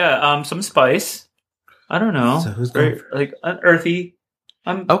 Yeah. Some spice. I don't know. So who's Very, going like earthy.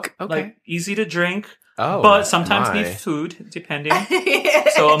 Okay. Like easy to drink, Oh, but sometimes my. need food depending.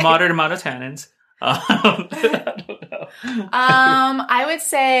 So a moderate amount of tannins. I don't know. I would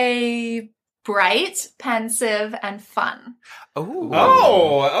say bright, pensive, and fun. Oh.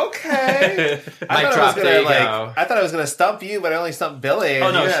 Oh, okay. Mic I thought drop, there you I go. thought I was gonna stump you, but I only stumped Billy.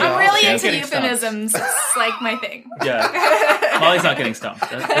 Oh, no, You she- know. I'm really she's into getting stumped. euphemisms. It's like my thing. Yeah, Molly's not getting stumped.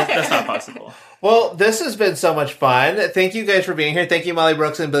 That's not possible. Well, this has been so much fun. Thank you guys for being here. Thank you, Molly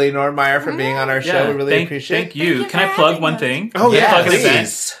Brooks and Billy Normmeyer, for being on our show. We really appreciate it. Thank you. Thank you Can for I plug having one us. thing? Oh, Can I yeah, plug an please.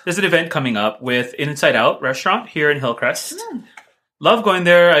 event? There's an event coming up with Inside Out Restaurant here in Hillcrest. Love going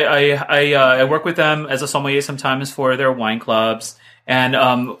there. I work with them as a sommelier sometimes for their wine clubs, and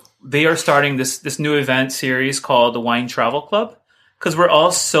they are starting this new event series called the Wine Travel Club, because we're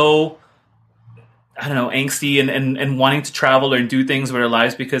all so I don't know, angsty and wanting to travel or do things with our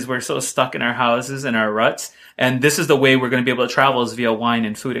lives because we're so stuck in our houses and our ruts. And this is the way we're going to be able to travel is via wine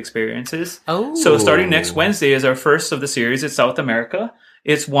and food experiences. Oh. So starting next Wednesday is our first of the series. It's South America.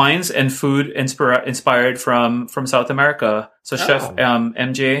 It's wines and food inspired from South America. So Chef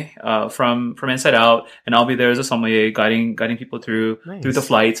MJ from Inside Out, and I'll be there as a sommelier guiding people through the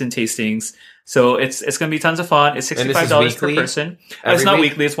flights and tastings. So it's going to be tons of fun. It's $65 per person. It's not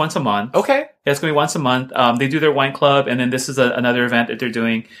weekly. It's once a month. Okay. It's going to be once a month. They do their wine club, and then this is another event that they're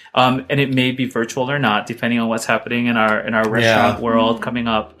doing. And it may be virtual or not, depending on what's happening in our restaurant world coming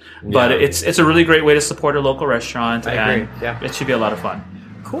up. But it's a really great way to support a local restaurant, I and agree. Yeah. it should be a lot of fun.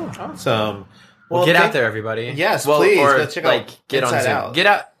 Cool. Awesome. Well, get out there, everybody. Yes, please. Or Go check out get on Inside Zoom. Out. Get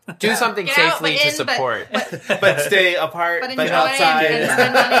out. Do something Get out, safely but to in, support. But stay apart, but but enjoy outside. and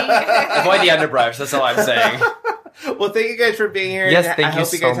spend money. Avoid the underbrush. That's all I'm saying. Well, thank you guys for being here. Yes, and thank I you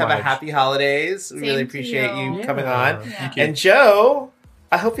hope you guys so have a much. happy holidays. We Same really to appreciate you you. coming on. Yeah. And Joe,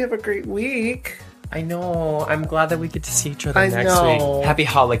 I hope you have a great week. I know. I'm glad that we get to see each other I next know. week. Happy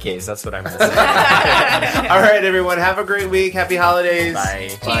holidays. That's what I'm going to say. All right, everyone. Have a great week. Happy holidays.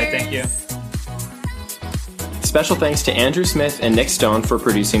 Bye. Bye. Thank you. Special thanks to Andrew Smith and Nick Stone for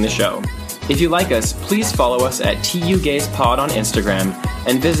producing the show. If you like us, please follow us at TUGazepod on Instagram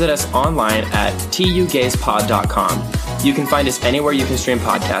and visit us online at tugazepod.com. You can find us anywhere you can stream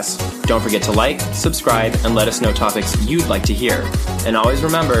podcasts. Don't forget to like, subscribe, and let us know topics you'd like to hear. And always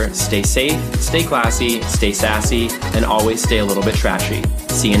remember, stay safe, stay classy, stay sassy, and always stay a little bit trashy.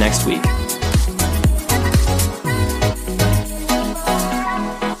 See you next week.